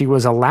felt like she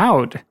was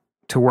allowed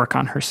to work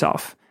on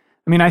herself.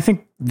 I mean, I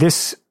think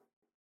this,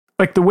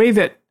 like the way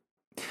that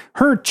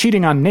her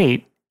cheating on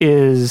Nate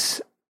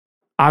is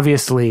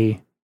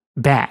obviously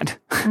bad.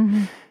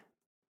 Mm-hmm.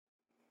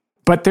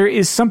 But there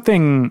is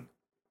something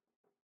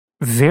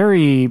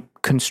very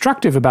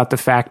constructive about the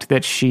fact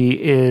that she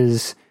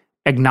is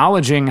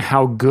acknowledging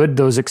how good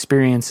those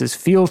experiences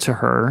feel to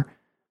her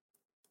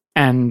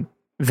and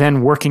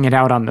then working it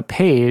out on the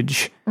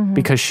page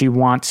because she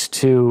wants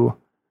to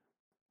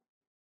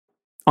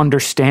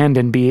understand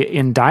and be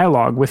in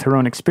dialogue with her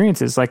own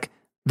experiences. Like,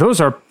 those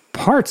are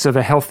parts of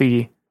a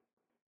healthy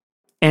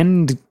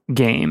end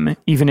game,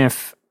 even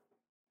if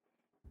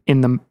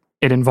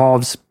it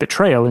involves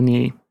betrayal in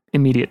the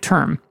immediate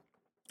term.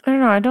 I don't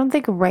know. I don't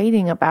think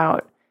writing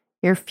about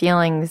your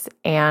feelings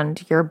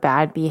and your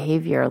bad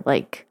behavior,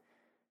 like,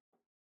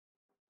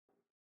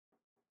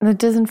 that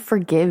doesn't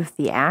forgive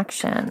the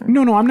action.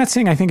 No, I'm not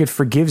saying I think it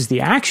forgives the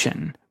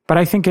action, but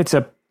I think it's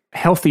a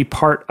healthy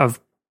part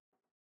of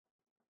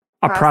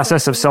a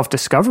process of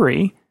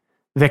self-discovery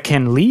that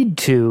can lead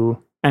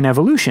to an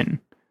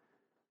evolution.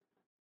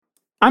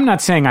 I'm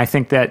not saying I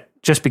think that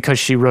just because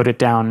she wrote it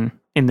down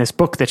in this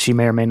book that she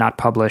may or may not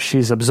publish,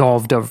 she's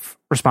absolved of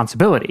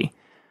responsibility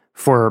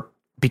for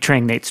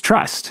betraying Nate's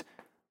trust.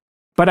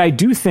 But I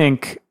do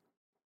think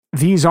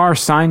these are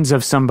signs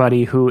of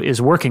somebody who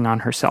is working on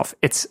herself.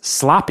 It's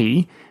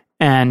sloppy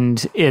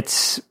and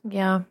it's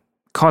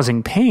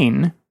causing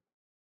pain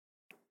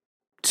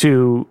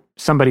to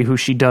somebody who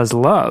she does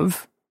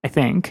love, I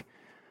think.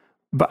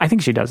 But I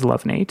think she does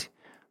love Nate.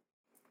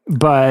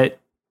 But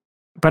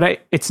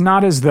it's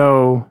not as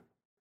though...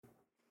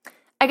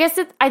 I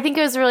think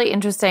it was really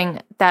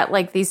interesting that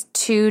like these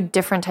two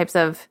different types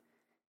of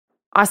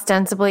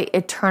ostensibly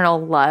eternal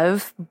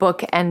love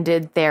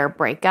bookended their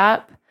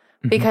breakup.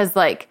 Because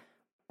like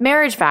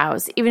marriage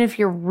vows, even if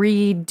you're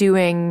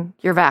redoing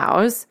your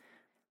vows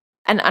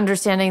and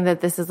understanding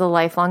that this is a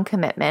lifelong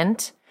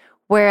commitment,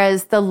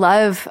 whereas the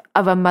love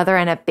of a mother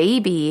and a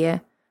baby,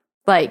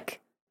 like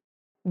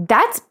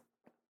that's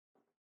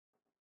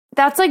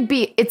like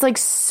it's like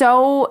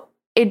so,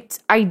 it's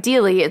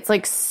ideally it's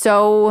like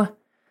so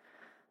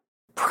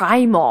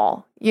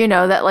primal, you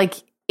know, that like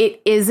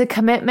it is a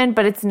commitment,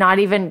 but it's not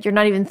even, you're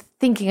not even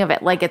thinking of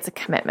it like it's a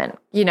commitment.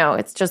 You know,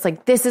 it's just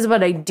like, this is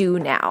what I do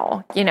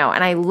now, you know,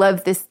 and I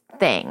love this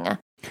thing.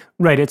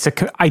 Right.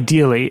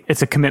 Ideally,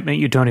 it's a commitment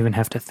you don't even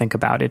have to think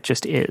about. It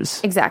just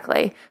is.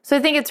 Exactly. So I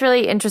think it's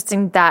really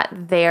interesting that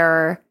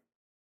their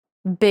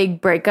big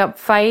breakup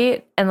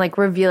fight and like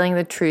revealing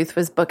the truth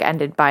was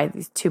bookended by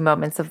these two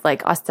moments of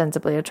like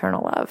ostensibly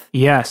eternal love.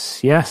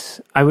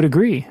 Yes. I would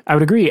agree.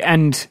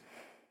 And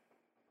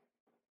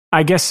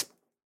I guess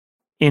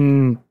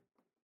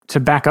to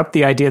back up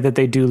the idea that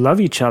they do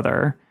love each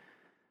other,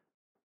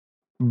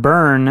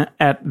 Byrne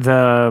at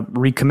the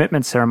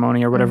recommitment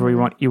ceremony or whatever you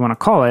want to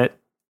call it,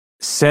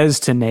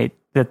 says to Nate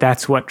that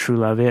that's what true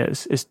love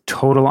is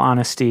total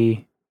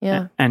honesty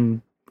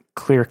and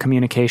clear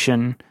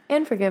communication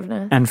and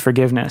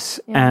forgiveness.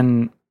 Yeah.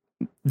 And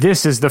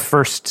this is the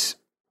first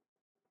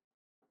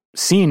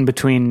scene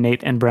between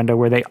Nate and Brenda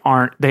where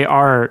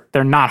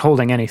they're not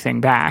holding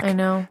anything back. I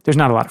know. There's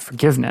not a lot of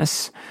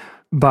forgiveness,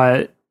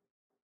 but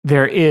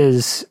there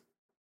is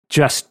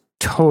just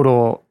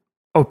total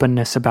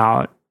openness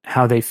about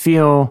how they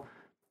feel.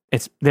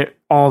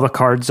 All the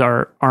cards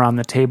are on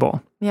the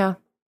table. Yeah.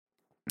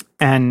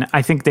 And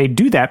I think they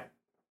do that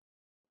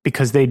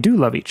because they do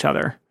love each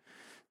other.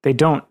 They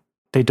don't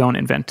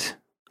invent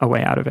a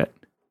way out of it.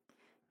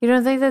 You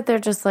don't think that they're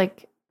just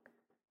like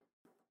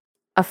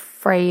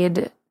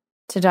afraid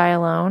to die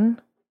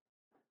alone?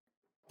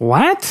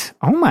 What?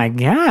 Oh my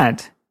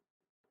God.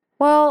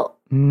 Well,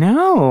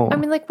 no. I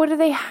mean, like, what do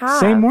they have?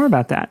 Say more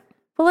about that.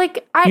 Well,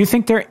 like, you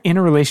think they're in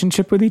a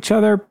relationship with each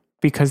other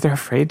because they're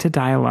afraid to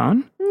die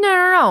alone?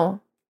 No.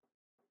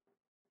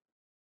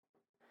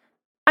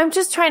 I'm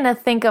just trying to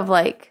think of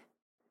like,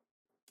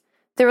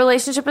 the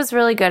relationship was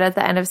really good at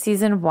the end of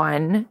season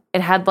 1.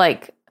 It had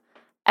like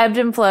ebbed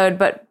and flowed,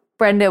 but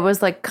Brenda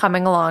was like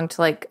coming along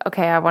to like,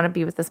 okay, I want to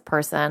be with this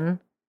person.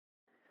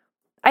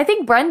 I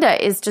think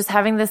Brenda is just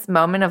having this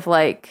moment of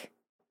like,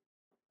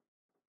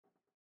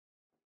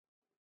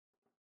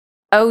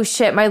 oh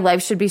shit, my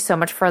life should be so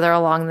much further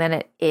along than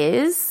it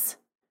is.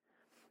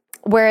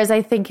 Whereas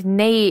I think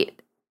Nate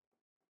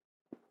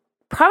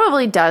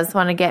probably does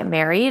want to get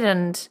married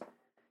and,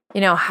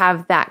 you know,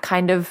 have that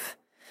kind of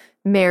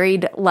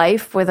married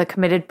life with a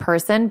committed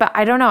person. But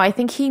I don't know. I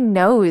think he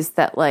knows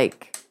that,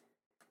 like,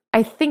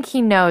 I think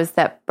he knows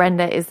that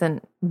Brenda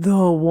isn't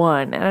the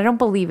one. And I don't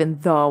believe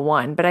in the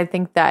one, but I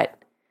think that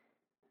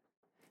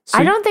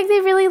I don't think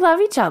they really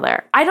love each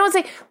other. I don't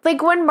think,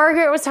 like, when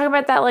Margaret was talking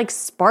about that, like,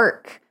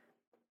 spark,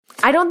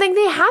 I don't think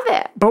they have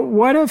it. But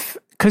what if,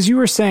 because you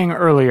were saying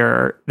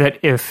earlier that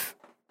if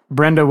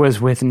Brenda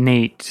was with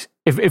Nate,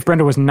 if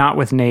Brenda was not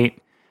with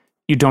Nate,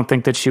 you don't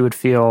think that she would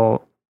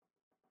feel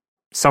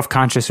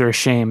self-conscious or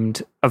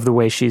ashamed of the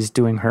way she's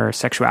doing her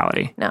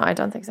sexuality? No, I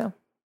don't think so.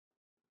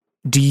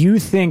 Do you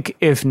think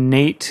if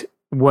Nate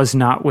was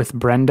not with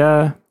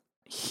Brenda,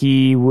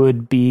 he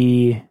would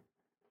be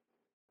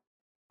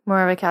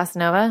more of a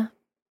Casanova?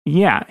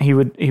 Yeah, he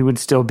would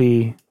still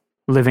be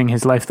living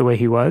his life the way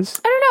he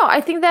was? I don't know.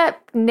 I think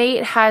that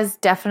Nate has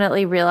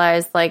definitely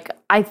realized, like,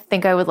 I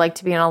think I would like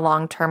to be in a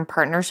long-term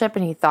partnership,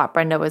 and he thought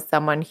Brenda was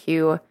someone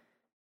who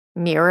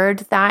mirrored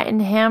that in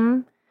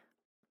him.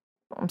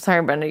 I'm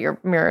sorry, Brenda, your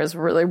mirror is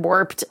really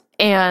warped.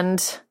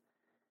 And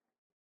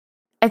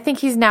I think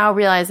he's now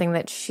realizing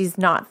that she's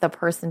not the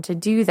person to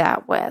do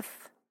that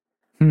with.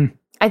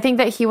 I think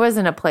that he was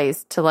in a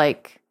place to,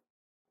 like,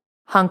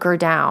 hunker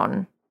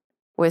down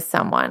with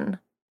someone.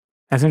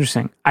 That's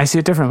interesting. I see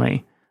it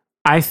differently.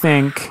 I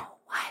think...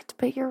 What?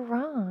 But you're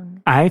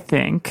wrong. I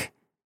think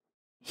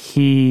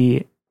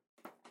he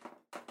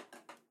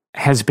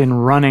has been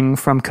running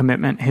from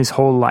commitment his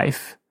whole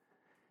life.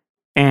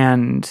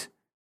 And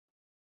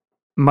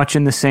much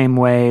in the same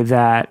way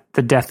that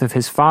the death of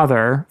his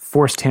father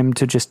forced him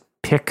to just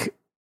pick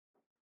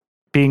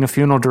being a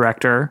funeral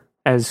director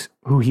as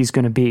who he's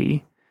going to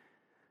be,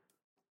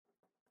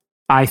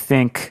 I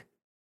think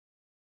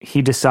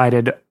he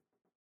decided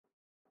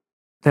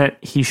that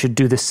he should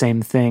do the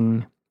same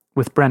thing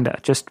with Brenda.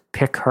 Just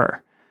pick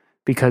her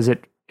because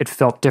it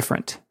felt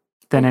different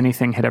than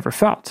anything had ever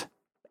felt.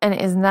 And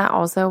isn't that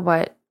also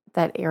what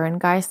that Aaron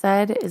guy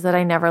said? Is that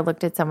I never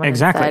looked at someone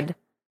Exactly. and said...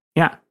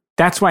 Yeah.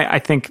 That's why I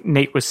think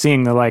Nate was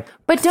seeing the, like,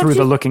 through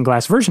the looking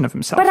glass version of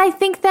himself. But I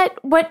think that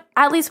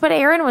at least what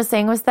Aaron was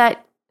saying was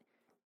that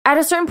at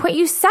a certain point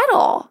you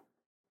settle.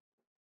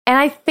 And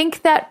I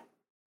think that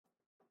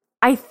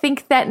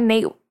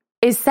Nate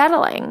is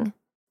settling.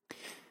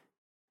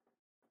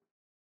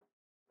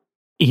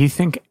 You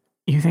think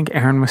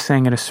Aaron was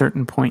saying at a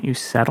certain point you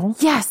settle?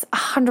 Yes,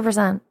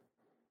 100%.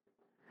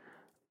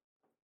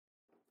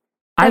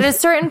 At a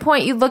certain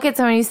point you look at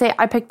someone and you say,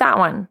 I picked that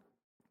one.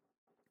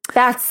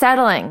 That's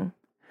settling.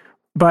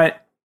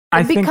 But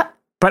I think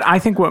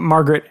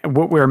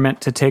what we're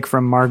meant to take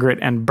from Margaret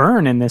and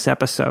Byrne in this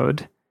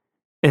episode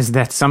is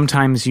that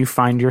sometimes you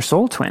find your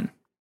soul twin.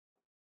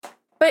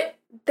 But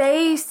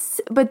they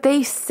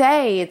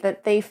say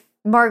that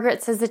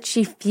Margaret says that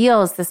she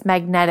feels this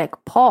magnetic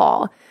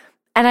pull.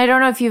 And I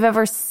don't know if you've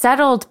ever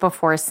settled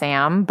before,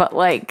 Sam, but,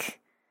 like,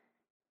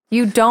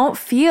 you don't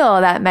feel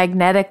that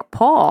magnetic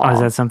pull. Oh, is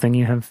that something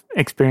you have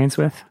experience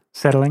with,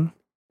 settling?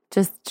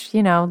 Just,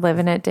 you know,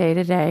 living it day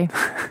to day.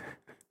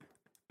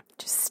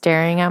 Just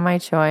staring at my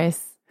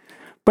choice.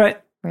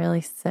 But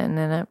really sitting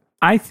in it.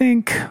 I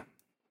think...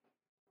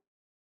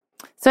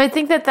 So I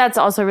think that that's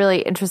also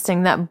really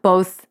interesting that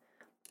both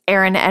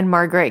Aaron and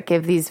Margaret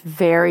give these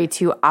very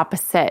two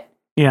opposite.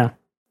 Yeah.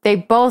 They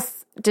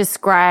both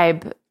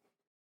describe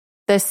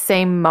the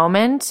same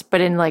moment,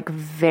 but in like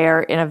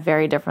in a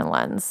very different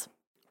lens.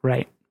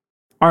 Right.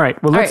 All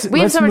right. Well, let's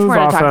have so much more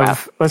to talk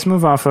about. Let's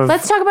move off of.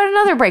 Let's talk about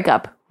another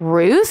breakup.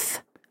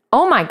 Ruth.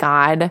 Oh my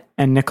God.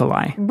 And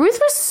Nikolai. Ruth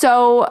was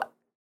so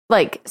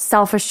like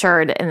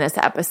self-assured in this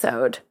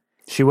episode.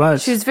 She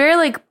was. She was very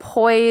like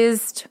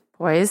poised.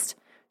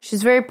 She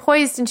was very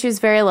poised, and she was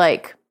very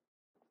like,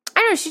 I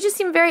don't know, she just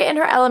seemed very in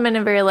her element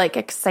and very like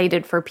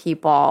excited for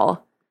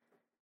people.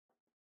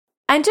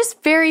 And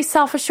just very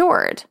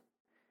self-assured.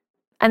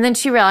 And then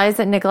she realized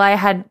that Nikolai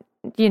had,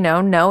 you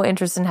know, no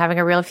interest in having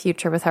a real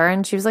future with her.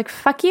 And she was like,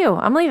 fuck you,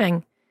 I'm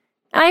leaving.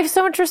 And I have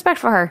so much respect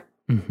for her.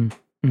 Mm-hmm.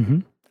 Mm-hmm.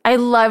 I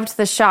loved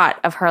the shot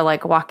of her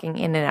like walking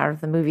in and out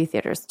of the movie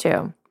theaters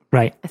too.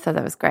 Right. I thought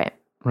that was great.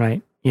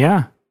 Right.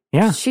 Yeah.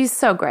 Yeah. She's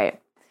so great.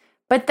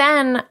 But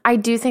then I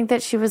do think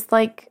that she was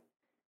like,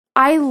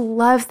 I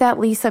love that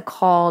Lisa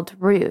called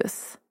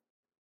Ruth.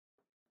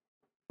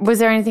 Was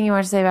there anything you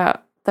want to say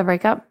about the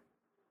breakup?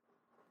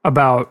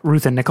 About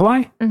Ruth and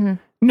Nikolai? Mm-hmm.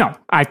 No,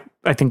 I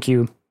think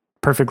you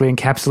perfectly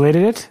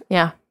encapsulated it.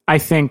 Yeah. I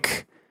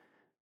think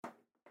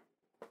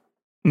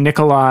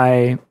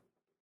Nikolai...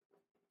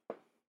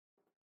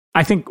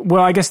 I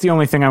guess the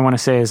only thing I want to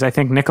say is I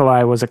think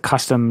Nikolai was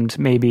accustomed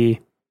maybe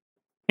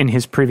in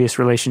his previous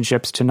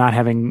relationships to not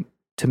having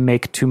to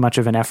make too much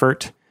of an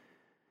effort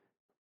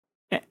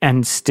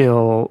and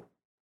still,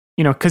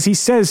 because he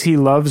says he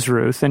loves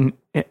Ruth, and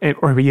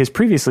or he has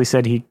previously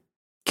said he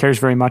cares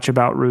very much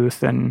about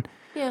Ruth, and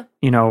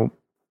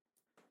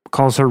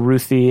calls her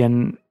Ruthie,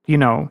 and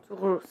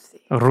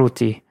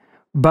Ruthie.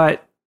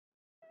 But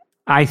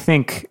I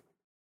think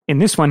in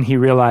this one he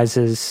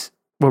realizes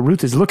what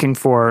Ruth is looking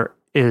for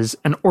is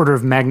an order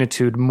of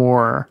magnitude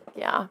more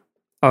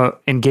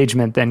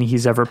engagement than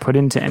he's ever put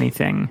into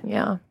anything.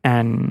 Yeah.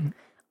 And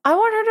I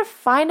want her to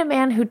find a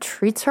man who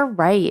treats her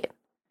right.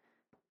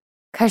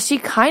 Because she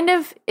kind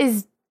of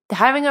is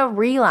having a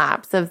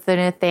relapse of the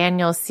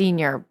Nathaniel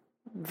Sr.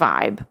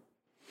 vibe.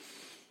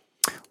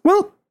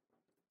 Well,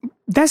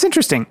 that's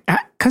interesting.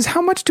 Because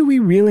how much do we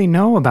really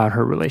know about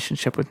her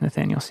relationship with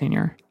Nathaniel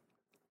Sr.?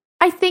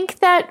 I think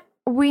that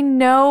we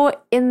know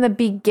in the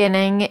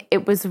beginning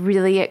it was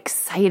really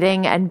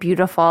exciting and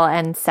beautiful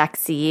and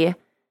sexy.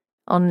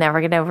 I'll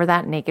never get over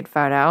that naked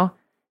photo.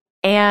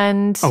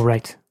 And oh,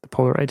 right. The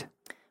Polaroid.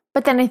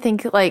 But then I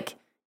think like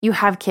you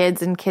have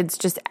kids, and kids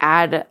just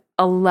add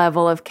a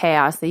level of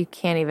chaos that you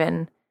can't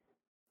even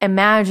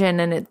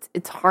imagine, and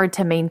it's hard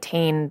to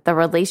maintain the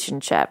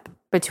relationship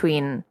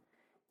between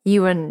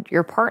you and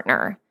your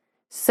partner.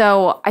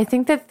 So I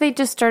think that they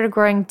just started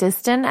growing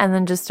distant, and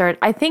then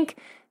I think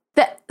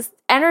the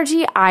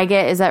energy I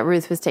get is that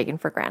Ruth was taken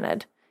for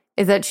granted.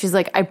 Is that she's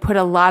like, I put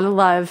a lot of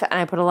love and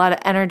I put a lot of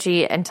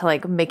energy into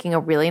like making a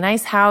really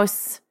nice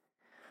house.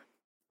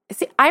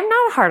 See, I'm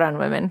not hard on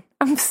women.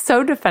 I'm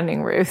so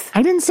defending Ruth.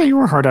 I didn't say you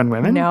were hard on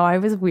women. No, I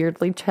was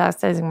weirdly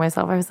chastising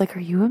myself. I was like,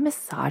 are you a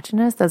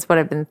misogynist? That's what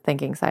I've been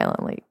thinking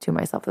silently to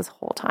myself this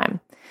whole time.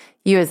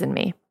 You as in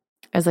me.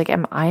 I was like,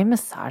 am I a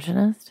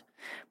misogynist?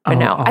 But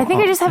no, I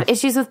think I just have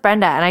issues with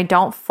Brenda, and I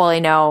don't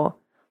fully know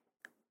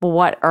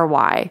what or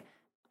why.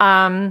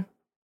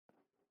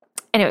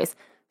 Anyways,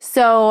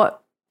 so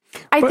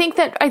I think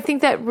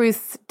that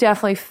Ruth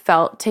definitely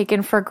felt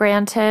taken for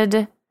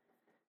granted,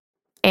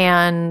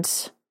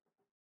 and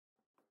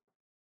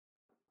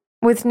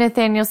with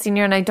Nathaniel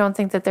Sr., and I don't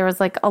think that there was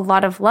like a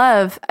lot of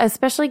love,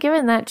 especially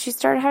given that she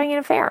started having an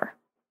affair.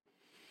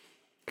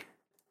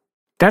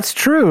 That's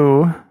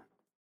true.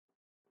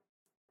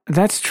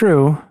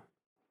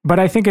 But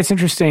I think it's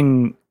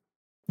interesting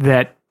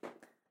that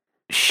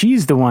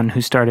she's the one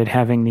who started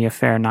having the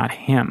affair, not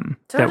him,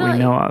 that we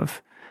know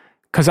of.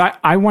 Because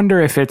I wonder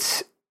if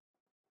it's...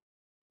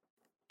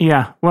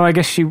 Yeah, well, I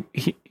guess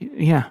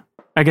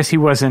I guess he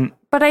wasn't...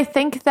 But I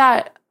think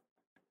that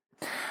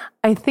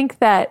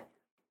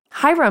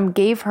Hiram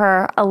gave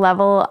her a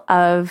level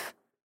of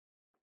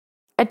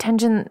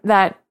attention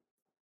that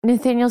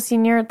Nathaniel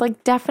Sr.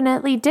 like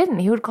definitely didn't.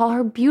 He would call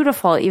her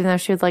beautiful, even though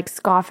she would like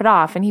scoff it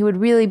off, and he would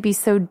really be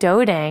so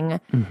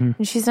doting,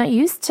 and she's not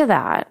used to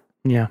that.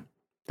 Yeah,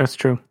 that's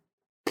true.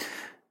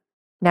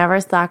 Never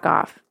slack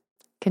off.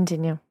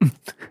 Continue.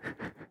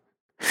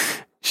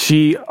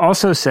 She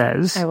also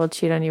says, I will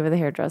cheat on you with a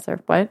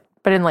hairdresser. What?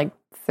 But in like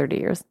 30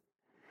 years.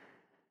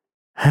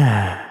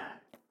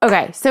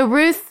 Okay, so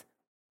Ruth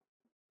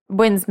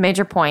wins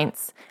major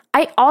points.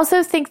 I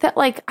also think that,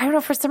 like, I don't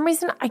know, for some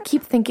reason, I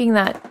keep thinking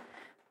that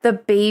the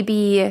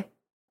baby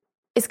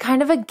is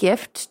kind of a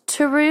gift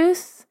to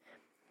Ruth,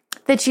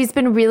 that she's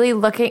been really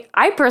looking.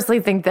 I personally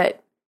think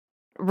that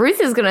Ruth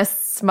is going to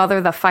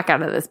smother the fuck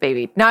out of this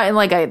baby. Not in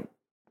like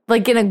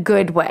in a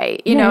good way,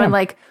 you know, and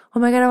like, oh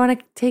my God, I want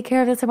to take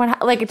care of this.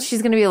 Like,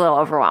 she's going to be a little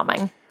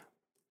overwhelming.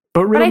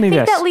 But I think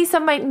that Lisa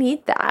might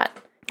need that.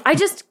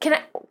 Can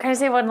I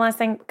say one last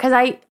thing? Because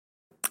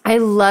I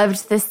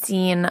loved the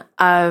scene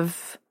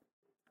of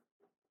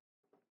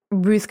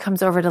Ruth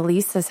comes over to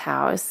Lisa's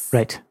house.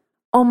 Right.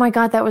 Oh my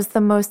God, that was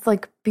the most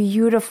like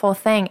beautiful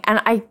thing.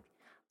 And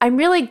I'm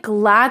really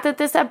glad that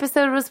this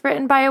episode was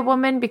written by a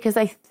woman, because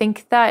I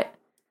think that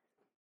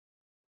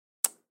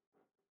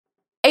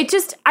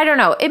I don't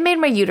know, it made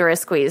my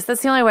uterus squeeze.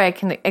 That's the only way I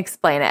can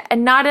explain it.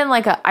 And not in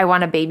like a I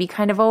want a baby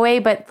kind of a way,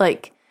 but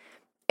like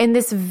in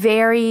this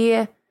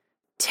very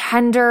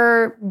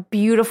tender,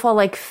 beautiful,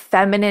 like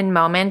feminine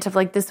moment of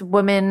like this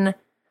woman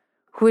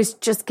who has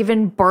just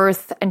given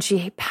birth, and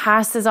she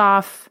passes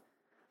off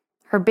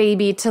her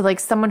baby to like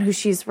someone who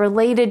she's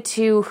related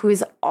to, who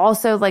is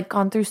also like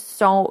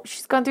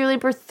she's gone through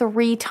labor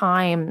 3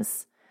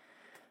 times.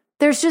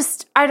 There's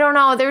just, I don't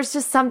know, there's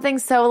just something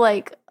so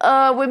like,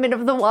 women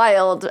of the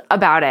wild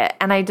about it.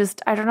 And I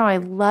don't know, I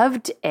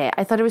loved it.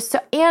 I thought it was so,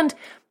 and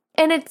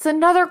it's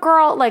another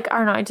girl, like,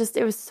 I don't know,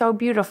 it was so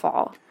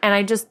beautiful.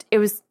 And it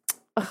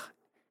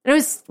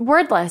was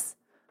wordless.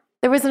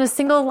 There wasn't a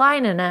single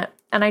line in it.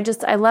 And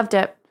I loved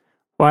it.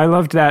 Well, I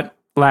loved that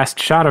last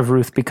shot of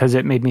Ruth because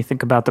it made me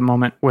think about the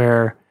moment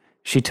where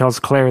she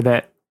tells Claire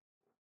that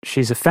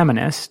she's a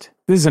feminist.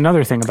 This is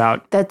another thing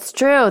about... That's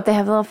true. They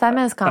have a little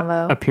feminist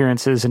combo.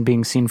 Appearances and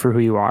being seen for who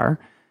you are.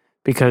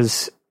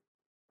 Because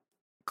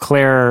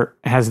Claire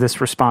has this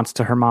response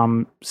to her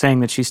mom saying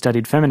that she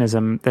studied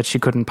feminism, that she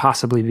couldn't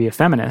possibly be a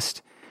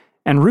feminist.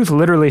 And Ruth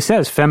literally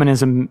says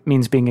feminism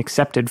means being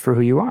accepted for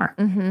who you are.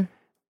 Mm-hmm.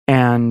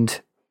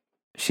 And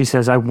she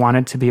says, I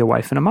wanted to be a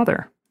wife and a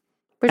mother.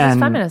 Which is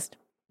feminist.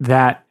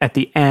 that at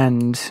the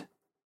end,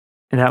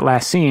 in that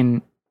last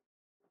scene,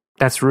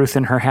 that's Ruth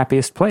in her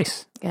happiest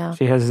place. Yeah.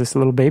 She has this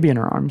little baby in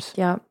her arms.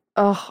 Yeah.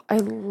 Oh, I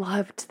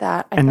loved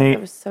that. I thought that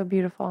was so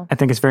beautiful. I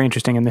think it's very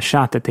interesting in the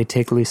shot that they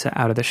take Lisa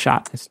out of the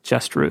shot. It's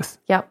just Ruth.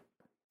 Yep.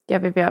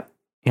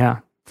 Yeah.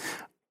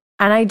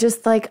 And I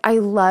just I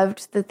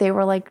loved that they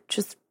were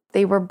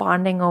they were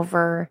bonding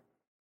over,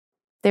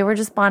 they were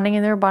just bonding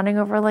and they were bonding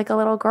over a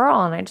little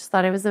girl. And I just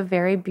thought it was a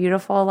very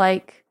beautiful,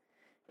 it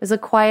was a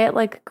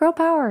quiet, girl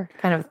power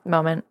kind of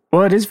moment.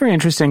 Well, it is very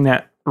interesting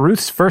that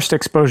Ruth's first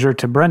exposure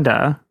to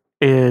Brenda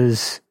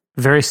is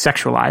very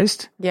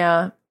sexualized.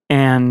 Yeah.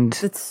 And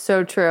it's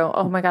so true.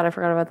 Oh my God, I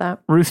forgot about that.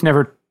 Ruth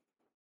never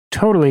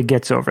totally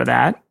gets over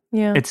that.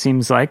 Yeah. It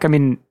seems like. I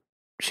mean,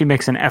 she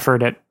makes an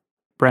effort at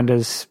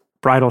Brenda's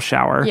bridal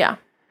shower. Yeah.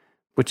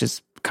 Which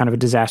is kind of a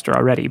disaster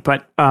already.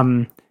 But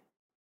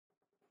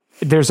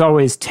there's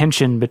always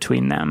tension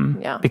between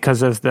them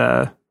because of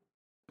the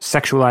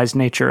sexualized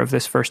nature of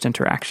this first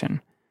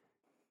interaction.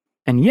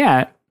 And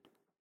yet,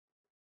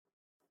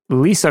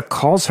 Lisa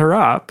calls her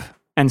up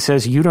and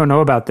says, you don't know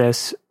about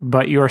this,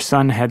 but your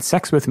son had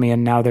sex with me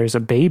and now there's a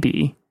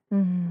baby.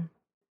 Mm-hmm.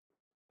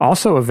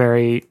 Also a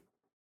very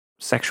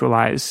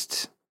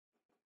sexualized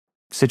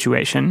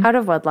situation. Out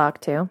of wedlock,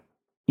 too.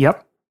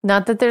 Yep.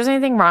 Not that there's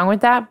anything wrong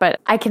with that,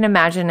 but I can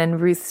imagine in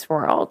Ruth's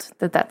world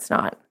that that's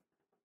not.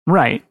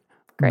 Right.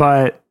 Great.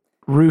 But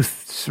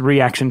Ruth's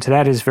reaction to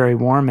that is very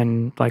warm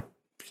and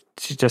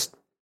she just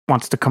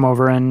wants to come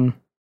over and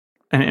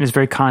is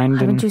very kind.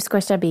 Haven't you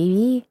squished a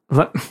baby?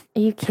 Are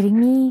you kidding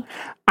me?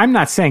 I'm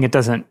not saying it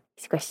doesn't.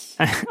 Squish.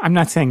 I'm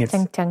not saying it's...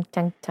 Chunk, chunk,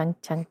 chunk,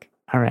 chunk, chunk.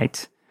 All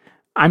right.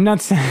 I'm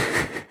not saying...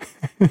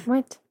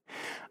 What?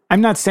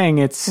 I'm not saying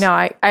it's... No,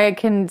 I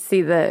can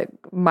see the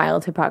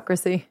mild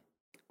hypocrisy.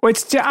 Well,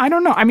 it's just, I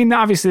don't know. I mean,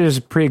 obviously there's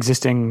a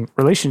pre-existing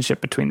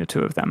relationship between the two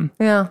of them.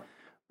 Yeah.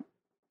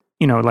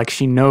 You know,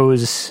 she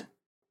knows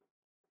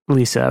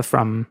Lisa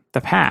from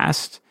the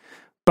past,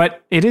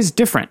 but it is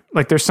different.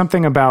 There's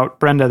something about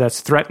Brenda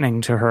that's threatening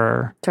to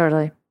her.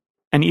 Totally.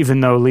 And even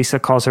though Lisa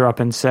calls her up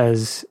and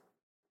says,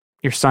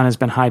 your son has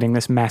been hiding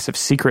this massive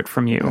secret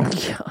from you.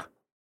 Yeah.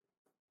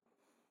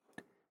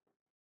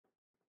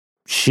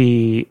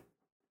 She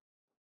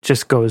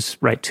just goes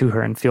right to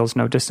her and feels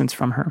no distance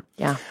from her.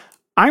 Yeah.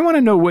 I want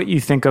to know what you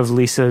think of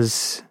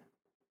Lisa's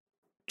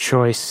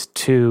choice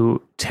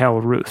to tell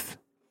Ruth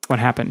what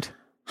happened.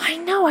 I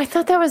know. I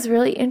thought that was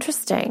really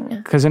interesting.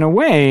 Because in a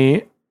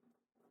way,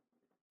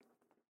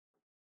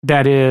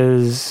 that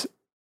is,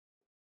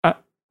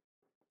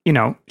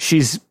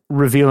 she's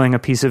revealing a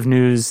piece of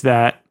news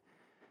that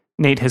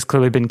Nate has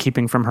clearly been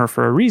keeping from her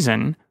for a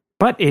reason,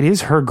 but it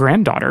is her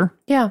granddaughter.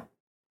 Yeah.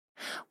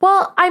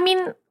 Well, I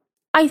mean,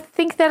 I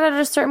think that at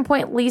a certain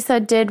point, Lisa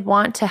did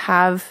want to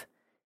have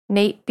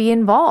Nate be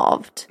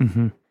involved.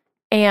 Mm-hmm.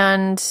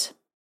 And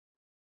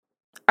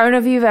I don't know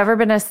if you've ever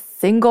been a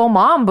single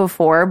mom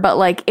before,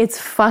 but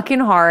it's fucking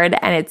hard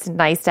and it's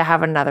nice to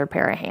have another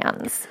pair of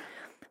hands.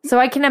 So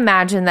I can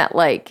imagine that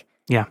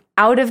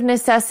out of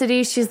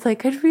necessity, she's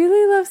I'd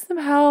really love some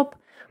help.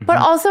 Mm-hmm. But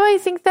also I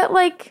think that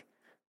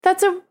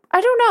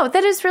I don't know,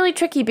 that is really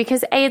tricky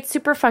because it's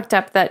super fucked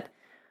up that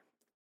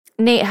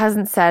Nate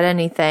hasn't said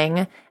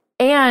anything.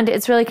 And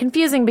it's really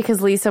confusing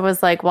because Lisa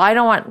was well, I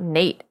don't want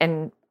Nate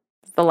in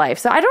the life.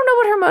 So I don't know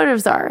what her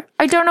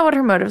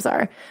motives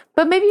are.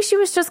 But maybe she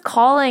was just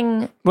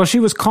calling. Well, she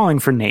was calling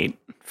for Nate.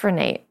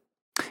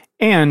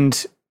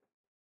 And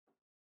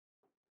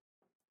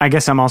I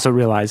guess I'm also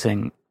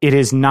realizing it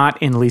is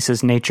not in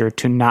Lisa's nature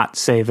to not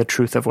say the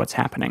truth of what's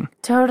happening.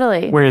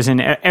 Totally. Whereas in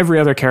every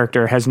other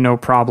character has no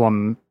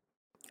problem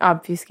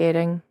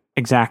obfuscating.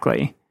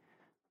 Exactly.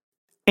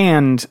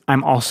 And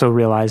I'm also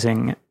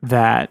realizing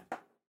that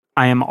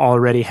I am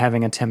already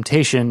having a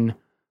temptation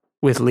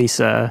with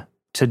Lisa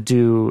to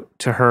do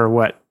to her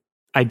what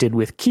I did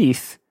with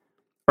Keith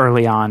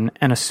early on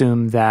and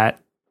assume that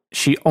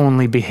she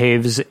only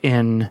behaves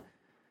in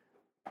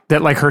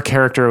that her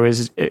character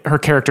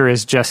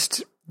is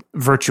just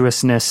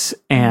virtuousness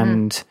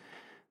and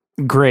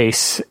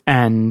grace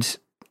and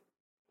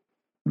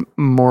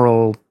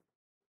moral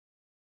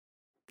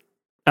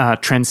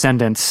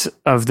transcendence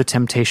of the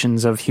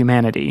temptations of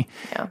humanity.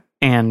 Yeah.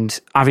 And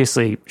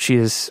obviously she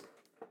is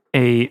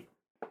a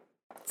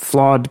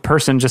flawed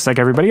person just like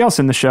everybody else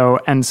in the show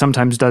and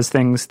sometimes does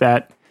things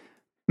that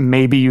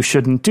maybe you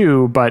shouldn't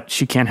do, but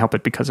she can't help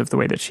it because of the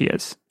way that she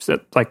is. So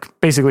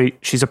basically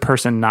she's a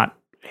person, not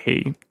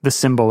the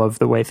symbol of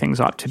the way things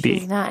ought to be.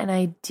 She's not an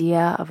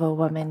idea of a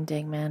woman,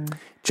 Dingman.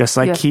 Just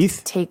like you have Keith.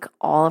 To take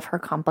all of her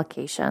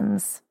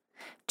complications.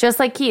 Just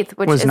like Keith,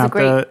 which was is not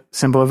the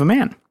symbol of a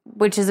man.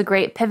 Which is a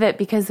great pivot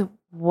because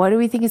what do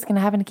we think is going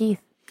to happen to Keith?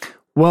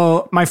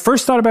 Well, my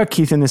first thought about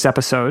Keith in this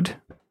episode,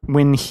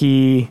 when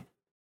he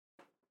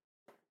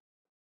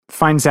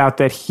finds out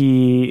that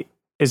he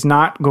is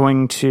not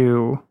going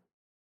to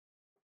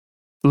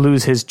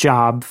lose his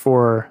job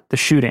for the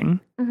shooting,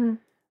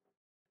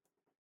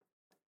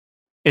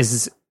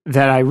 is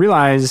that I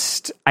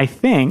realized, I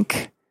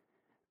think,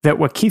 that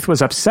what Keith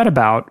was upset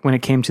about when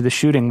it came to the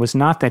shooting was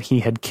not that he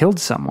had killed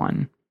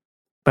someone,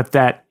 but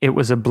that it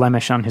was a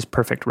blemish on his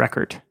perfect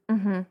record.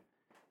 Mm-hmm.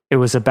 It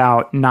was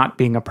about not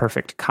being a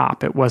perfect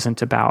cop. It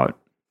wasn't about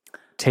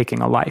taking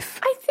a life.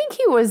 I think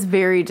he was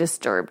very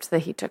disturbed that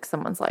he took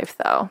someone's life,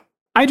 though.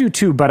 I do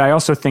too, but I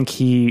also think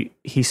he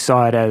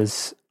saw it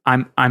as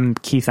I'm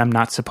Keith. I'm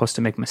not supposed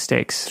to make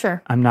mistakes.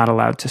 Sure. I'm not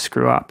allowed to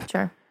screw up.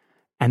 Sure.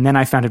 And then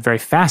I found it very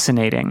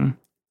fascinating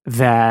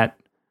that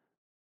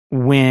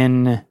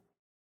when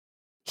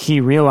he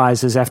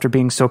realizes, after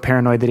being so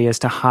paranoid that he has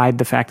to hide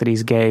the fact that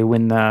he's gay,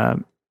 when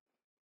the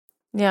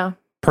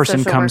person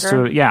Social comes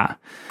worker.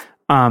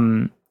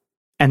 and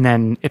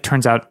then it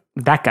turns out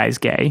that guy's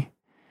gay,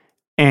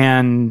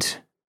 and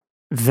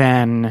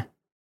then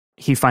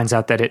he finds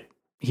out that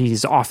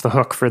he's off the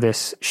hook for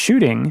this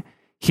shooting.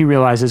 He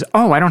realizes,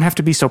 I don't have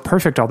to be so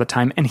perfect all the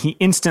time, and he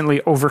instantly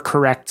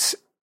overcorrects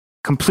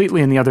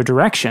completely in the other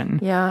direction.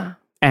 Yeah.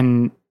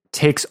 And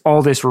takes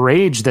all this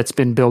rage that's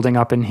been building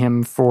up in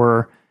him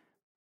for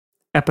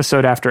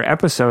episode after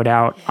episode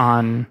out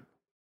on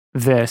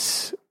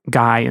this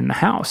guy in the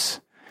house.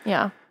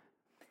 Yeah.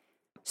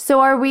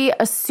 So are we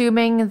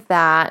assuming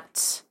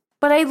that?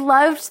 But I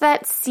loved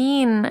that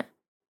scene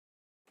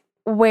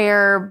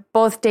where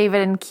both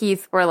David and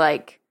Keith were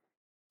like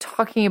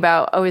talking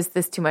about, is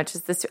this too much?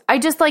 Is this I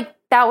just like,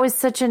 that was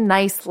such a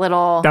nice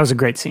little. That was a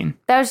great scene.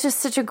 That was just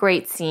such a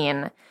great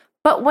scene.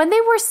 But when they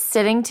were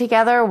sitting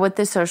together with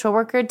the social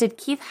worker, did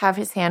Keith have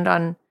his hand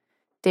on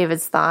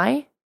David's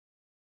thigh?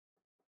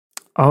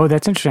 Oh,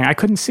 that's interesting. I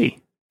couldn't see.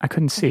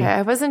 Okay,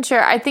 I wasn't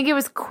sure. I think it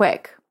was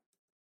quick.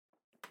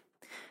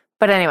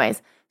 But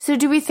anyways, so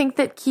do we think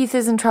that Keith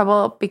is in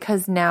trouble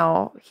because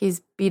now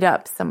he's beat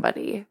up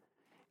somebody?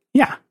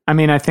 Yeah. I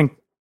mean, I think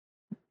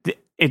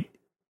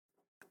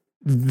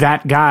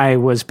that guy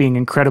was being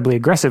incredibly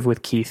aggressive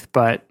with Keith,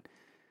 but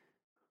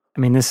I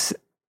mean, this,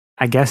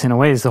 I guess in a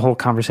way, is the whole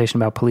conversation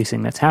about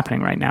policing that's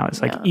happening right now.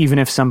 It's like, even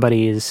if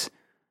somebody is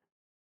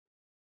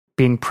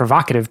being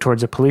provocative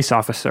towards a police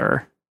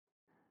officer,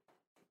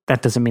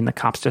 that doesn't mean the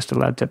cop's just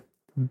allowed to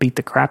beat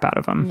the crap out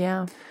of them.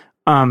 Yeah.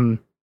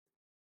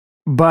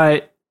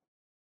 But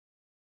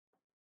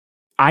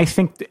I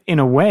think in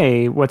a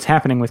way, what's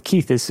happening with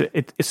Keith is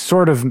it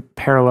sort of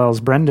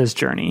parallels Brenda's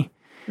journey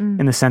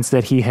in the sense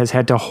that he has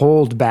had to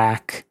hold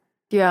back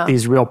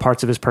these real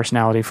parts of his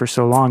personality for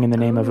so long in the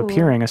name of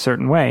appearing a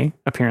certain way,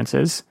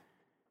 appearances.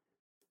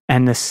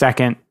 And the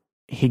second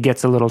he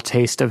gets a little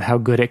taste of how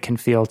good it can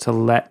feel to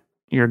let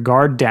your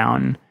guard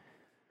down,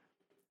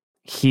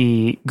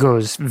 he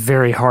goes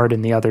very hard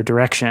in the other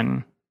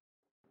direction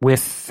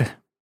with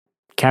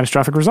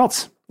catastrophic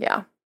results.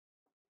 Yeah.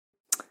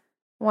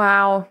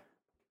 Wow.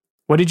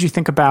 What did you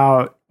think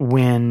about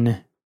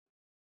when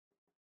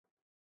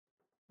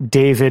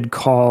David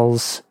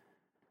calls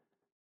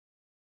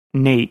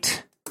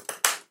Nate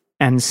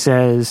and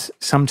says,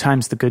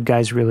 sometimes the good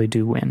guys really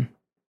do win?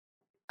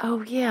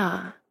 Oh,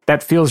 yeah.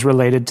 That feels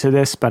related to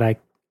this, but I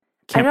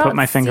can't put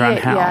my finger on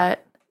how.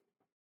 Yet.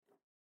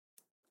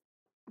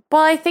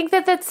 Well, I think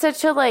that that's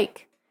such a,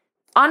 like,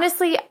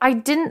 honestly, I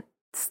didn't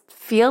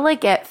feel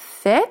like it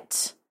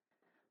fit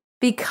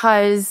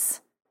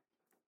because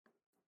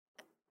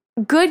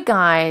good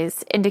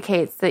guys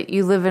indicates that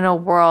you live in a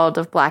world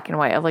of black and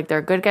white, of like there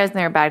are good guys and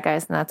there are bad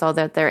guys, and that's all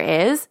that there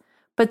is.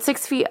 But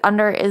 6 Feet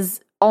Under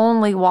is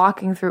only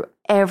walking through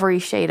every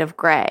shade of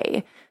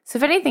gray. So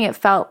if anything, it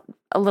felt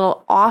a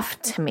little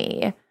off to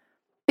me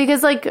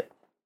because, like,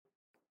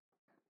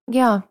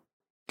 yeah.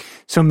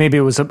 So maybe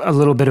it was a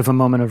little bit of a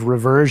moment of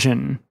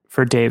reversion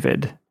for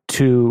David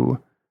to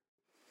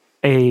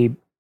a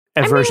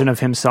version of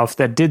himself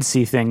that did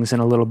see things in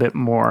a little bit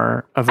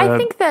more of a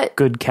think that,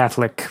 good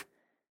Catholic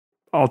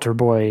altar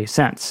boy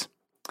sense.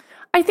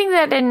 I think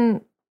that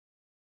in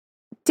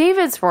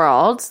David's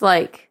world,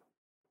 like,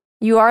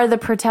 you are the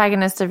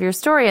protagonist of your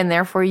story and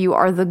therefore you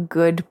are the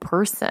good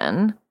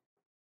person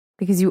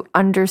because you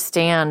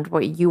understand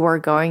what you are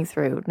going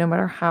through, no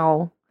matter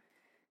how,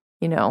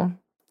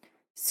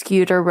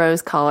 skewed or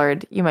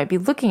rose-colored you might be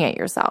looking at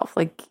yourself.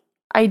 Like,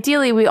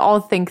 ideally, we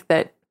all think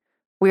that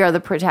we are the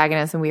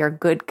protagonist and we are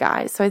good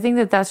guys. So I think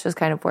that that's just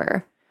kind of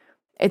where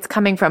it's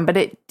coming from, but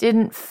it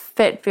didn't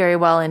fit very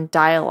well in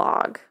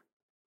dialogue.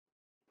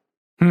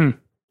 I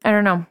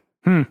don't know.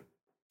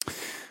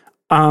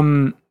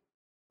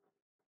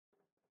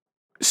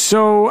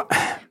 So,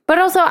 but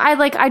also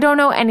I don't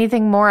know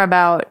anything more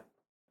about,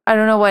 I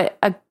don't know what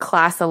a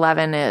class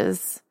 11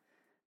 is.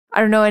 I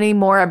don't know any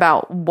more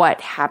about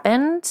what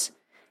happened.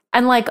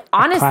 And like,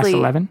 honestly, class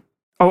 11?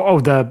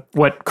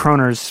 What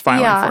Kroner's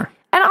filing for.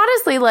 And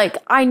honestly, like,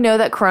 I know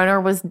that Kroner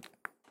was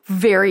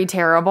very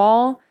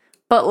terrible,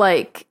 but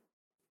like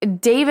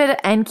David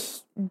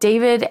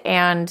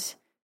and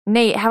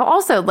Nate have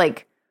also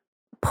like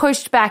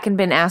pushed back and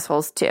been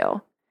assholes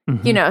too.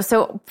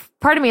 So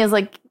part of me is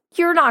like,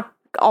 you're not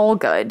all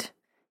good,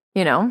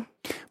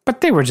 But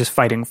they were just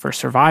fighting for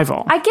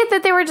survival. I get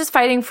that they were just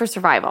fighting for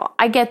survival.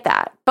 I get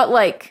that. But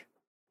like,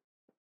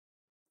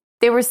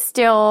 they were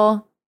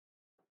still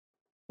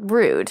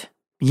rude.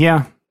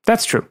 Yeah,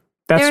 that's true.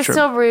 They were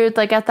still rude,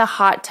 like at the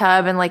hot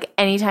tub, and like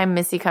anytime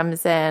Missy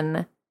comes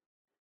in,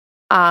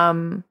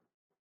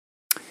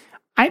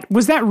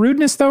 Was that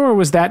rudeness though, or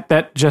was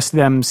that just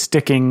them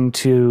sticking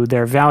to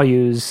their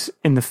values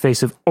in the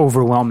face of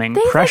overwhelming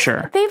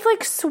pressure? They've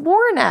like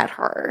sworn at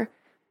her.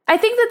 I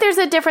think that there's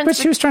a difference. But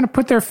she was trying to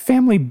put their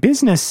family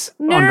business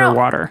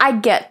underwater. No, I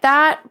get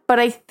that, but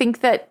I think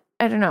that,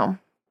 I don't know.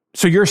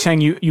 So you're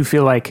saying you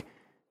feel like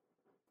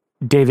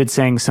David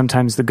saying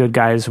sometimes the good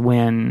guys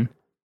win.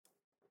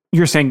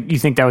 You're saying you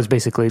think that was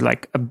basically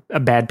like a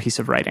bad piece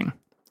of writing.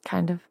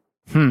 Kind of.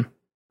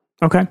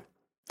 Okay.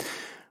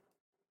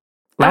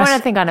 I want to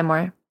think on it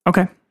more.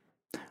 Okay.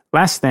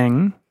 Last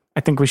thing, I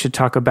think we should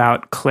talk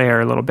about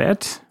Claire a little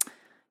bit.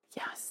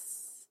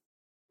 Yes.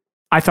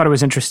 I thought it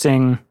was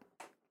interesting,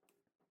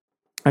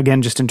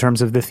 again, just in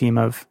terms of the theme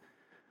of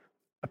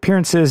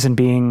appearances and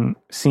being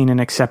seen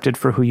and accepted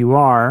for who you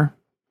are.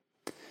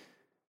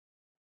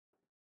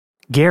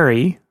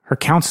 Gary, her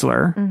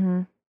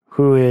counselor,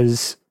 who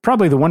is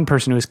probably the one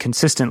person who is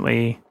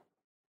consistently,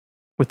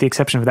 with the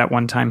exception of that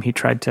one time he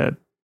tried to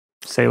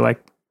say, like,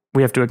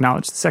 we have to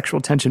acknowledge the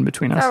sexual tension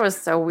between us. That was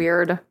so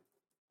weird.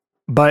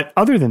 But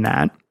other than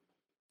that,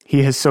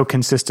 he has so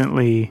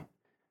consistently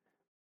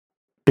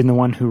been the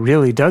one who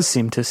really does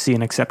seem to see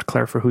and accept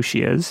Claire for who she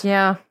is.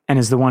 Yeah. And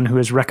is the one who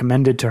has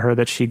recommended to her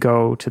that she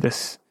go to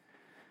this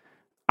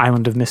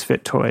Island of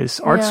Misfit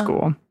Toys art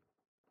school.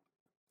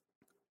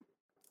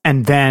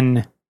 And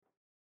then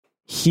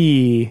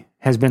he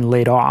has been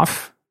laid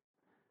off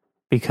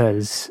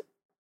because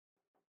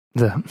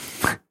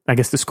I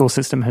guess the school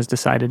system has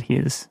decided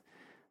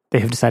they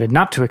have decided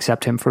not to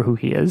accept him for who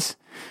he is,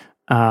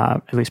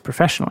 at least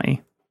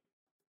professionally.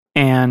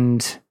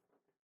 And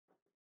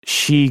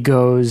she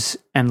goes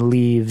and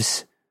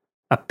leaves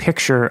a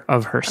picture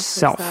of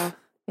herself.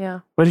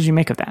 Yeah. What did you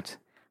make of that?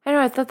 I know.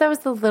 I thought that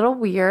was a little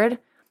weird,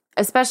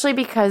 especially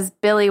because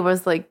Billy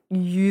was like,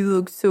 you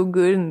look so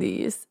good in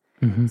these.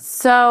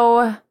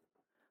 So,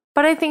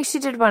 but I think she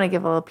did want to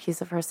give a little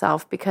piece of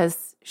herself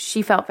because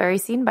she felt very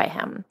seen by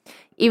him,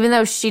 even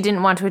though she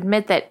didn't want to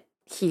admit that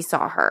he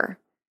saw her,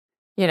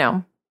 you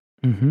know.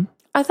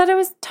 I thought it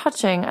was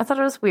touching. I thought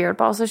it was weird,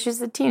 but also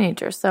she's a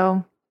teenager,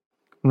 so.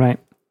 Right.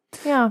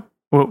 Yeah.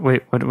 Well,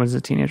 wait, what was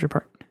the teenager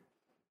part?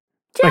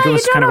 Yeah, like you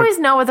don't always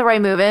know what the right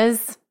move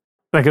is.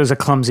 Like it was a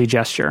clumsy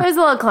gesture. It was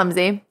a little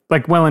clumsy.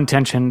 Like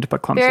well-intentioned,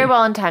 but clumsy. Very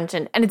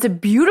well-intentioned. And it's a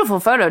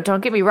beautiful photo,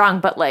 don't get me wrong,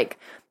 but like,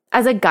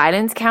 as a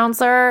guidance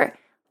counselor,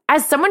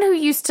 as someone who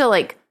used to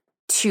like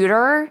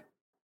tutor,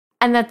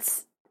 and this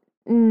is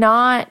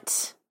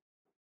not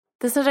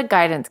a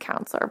guidance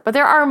counselor, but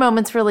there are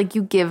moments where like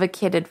you give a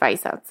kid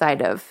advice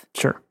outside of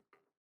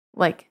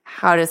like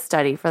how to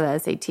study for the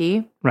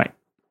SAT. Right.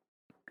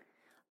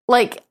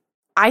 Like,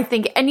 I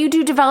think, and you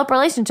do develop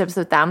relationships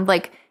with them.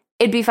 Like,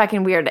 it'd be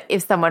fucking weird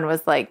if someone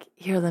was like,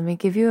 here, let me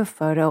give you a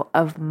photo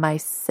of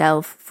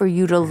myself for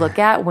you to look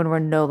at when we're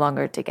no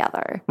longer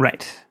together.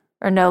 Right.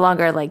 Or no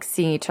longer like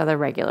seeing each other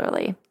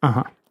regularly.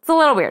 It's a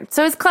little weird.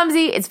 So it's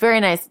clumsy. It's very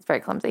nice. It's very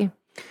clumsy.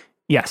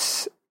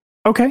 Yes.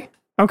 Okay.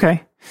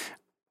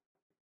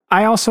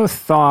 I also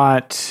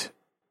thought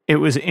it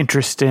was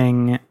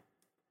interesting.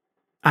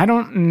 I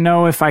don't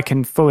know if I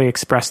can fully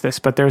express this,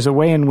 but there's a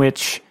way in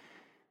which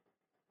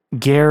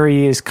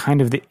Gary is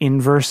kind of the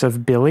inverse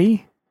of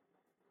Billy.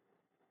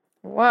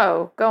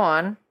 Whoa, go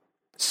on.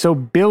 So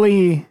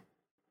Billy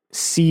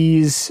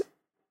sees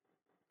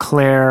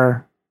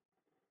Claire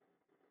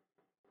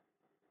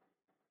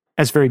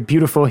as very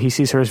beautiful. He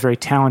sees her as very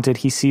talented.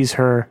 He sees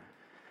her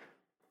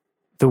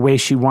the way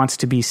she wants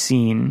to be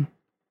seen,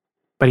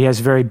 but he has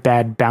very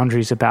bad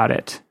boundaries about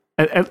it.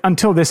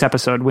 Until this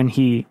episode, when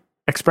he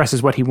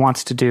expresses what he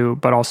wants to do,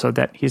 but also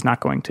that he's not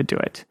going to do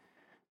it.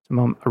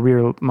 It's a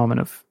real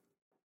moment of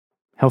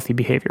healthy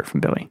behavior from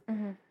Billy.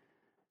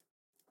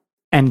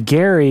 And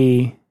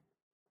Gary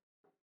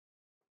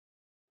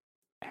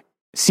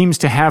seems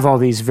to have all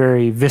these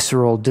very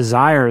visceral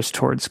desires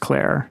towards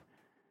Claire,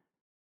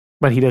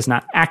 but he does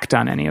not act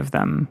on any of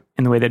them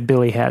in the way that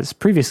Billy has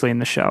previously in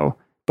the show.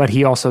 But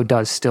he also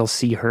does still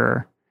see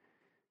her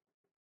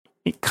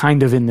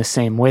kind of in the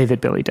same way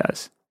that Billy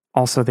does.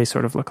 Also, they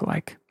sort of look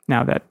alike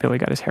now that Billy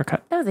got his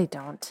haircut. No, they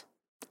don't.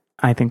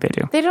 I think they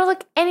do. They don't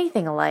look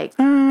anything alike.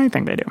 I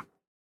think they do.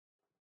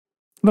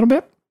 A little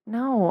bit?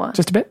 No.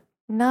 Just a bit?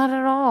 Not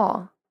at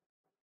all.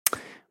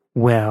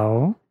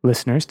 Well,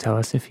 listeners, tell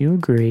us if you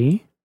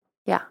agree.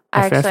 Yeah,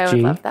 I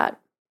would love that.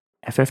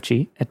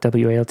 FFG at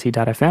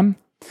WALT.fm.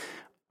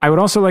 I would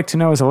also like to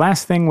know, as a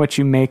last thing, what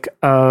you make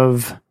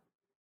of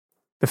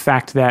the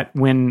fact that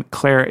when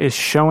Claire is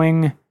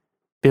showing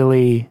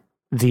Billy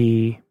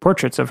the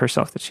portraits of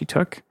herself that she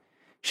took,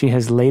 she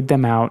has laid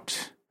them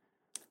out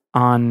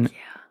on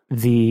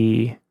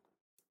the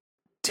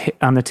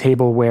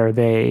table where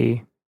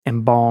they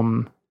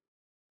embalm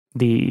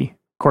the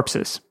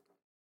corpses.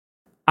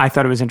 I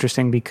thought it was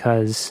interesting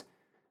because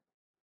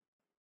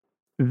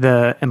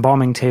the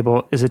embalming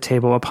table is a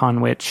table upon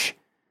which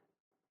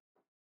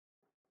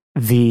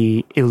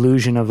the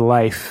illusion of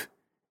life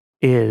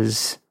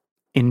is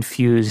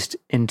infused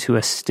into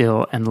a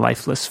still and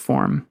lifeless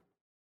form.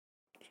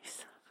 You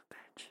son of a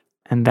bitch.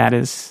 And that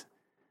is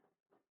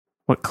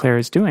what Claire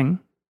is doing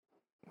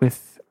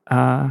with,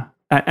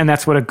 and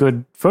that's what a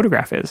good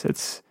photograph is.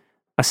 It's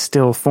a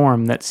still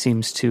form that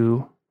seems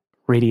to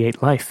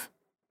radiate life.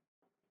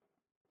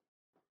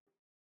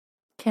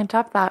 Can't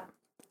top that.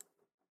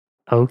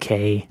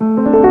 Okay.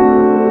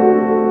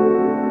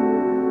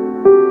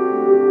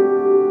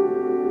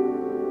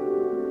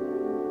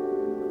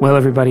 Well,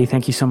 everybody,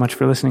 thank you so much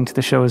for listening to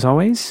the show as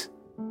always.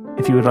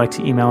 If you would like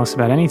to email us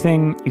about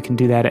anything, you can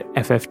do that at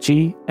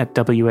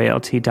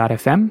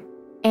ffg@walt.fm.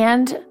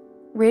 And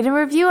rate and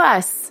review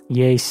us.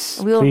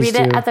 Yes. We will read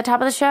it do. at the top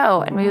of the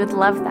show, and we would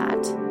love that.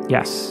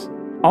 Yes.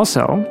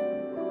 Also,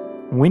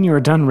 when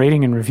you're done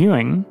rating and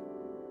reviewing,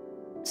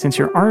 since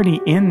you're already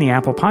in the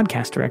Apple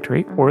Podcast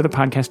Directory or the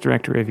podcast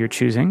directory of your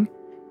choosing,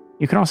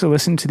 you can also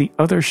listen to the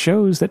other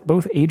shows that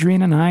both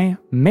Adrian and I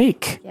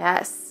make.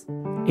 Yes.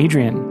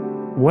 Adrian,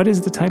 what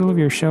is the title of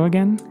your show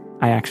again?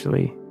 I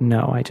actually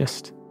know. I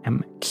just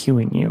am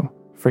cueing you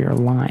for your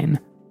line.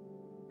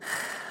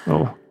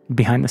 Oh,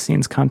 behind the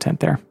scenes content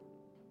there.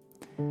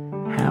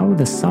 How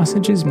the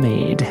Sausage is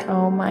Made.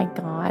 Oh my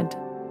God.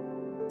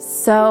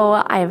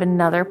 So I have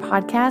another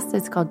podcast.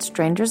 It's called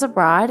Strangers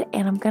Abroad,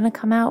 and I'm going to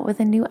come out with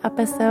a new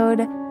episode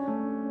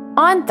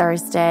on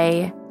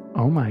Thursday.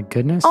 Oh my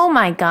goodness. Oh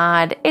my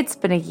God. It's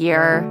been a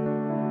year.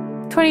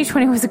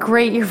 2020 was a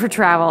great year for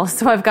travel,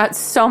 so I've got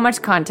so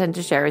much content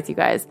to share with you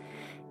guys.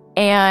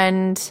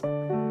 And it's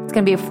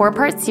going to be a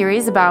 4-part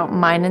series about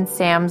mine and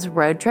Sam's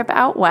road trip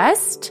out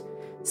west.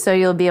 So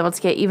you'll be able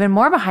to get even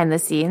more behind the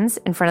scenes,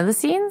 in front of the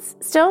scenes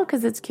still,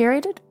 because it's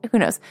curated. Who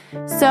knows?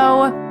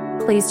 So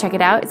please check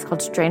it out. It's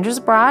called Strangers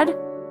Abroad.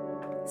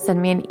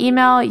 Send me an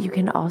email. You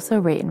can also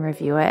rate and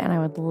review it, and I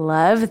would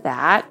love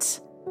that.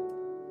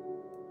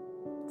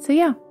 So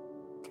yeah.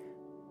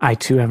 I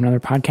too have another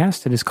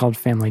podcast. It is called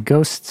Family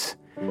Ghosts.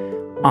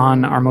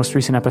 On our most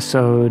recent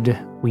episode,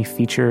 we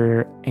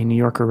feature a New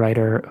Yorker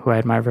writer who I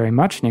admire very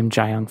much named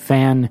Jae-young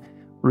Fan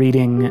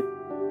reading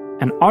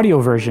an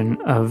audio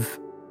version of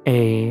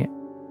a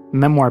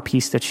memoir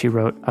piece that she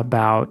wrote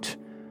about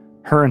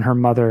her and her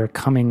mother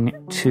coming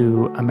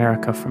to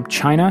America from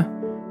China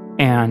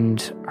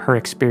and her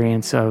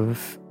experience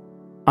of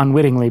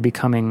unwittingly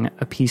becoming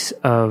a piece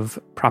of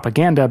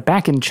propaganda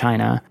back in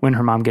China when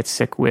her mom gets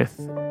sick with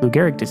Lou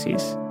Gehrig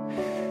disease.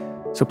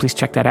 So please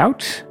check that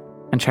out,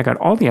 and check out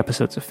all the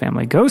episodes of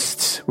Family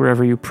Ghosts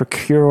wherever you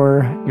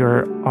procure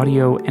your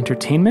audio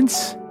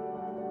entertainments.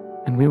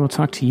 And we will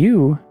talk to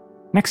you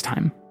next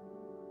time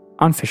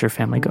on Fisher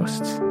Family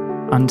Ghosts.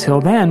 Until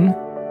then,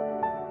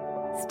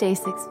 stay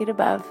 6 feet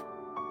above.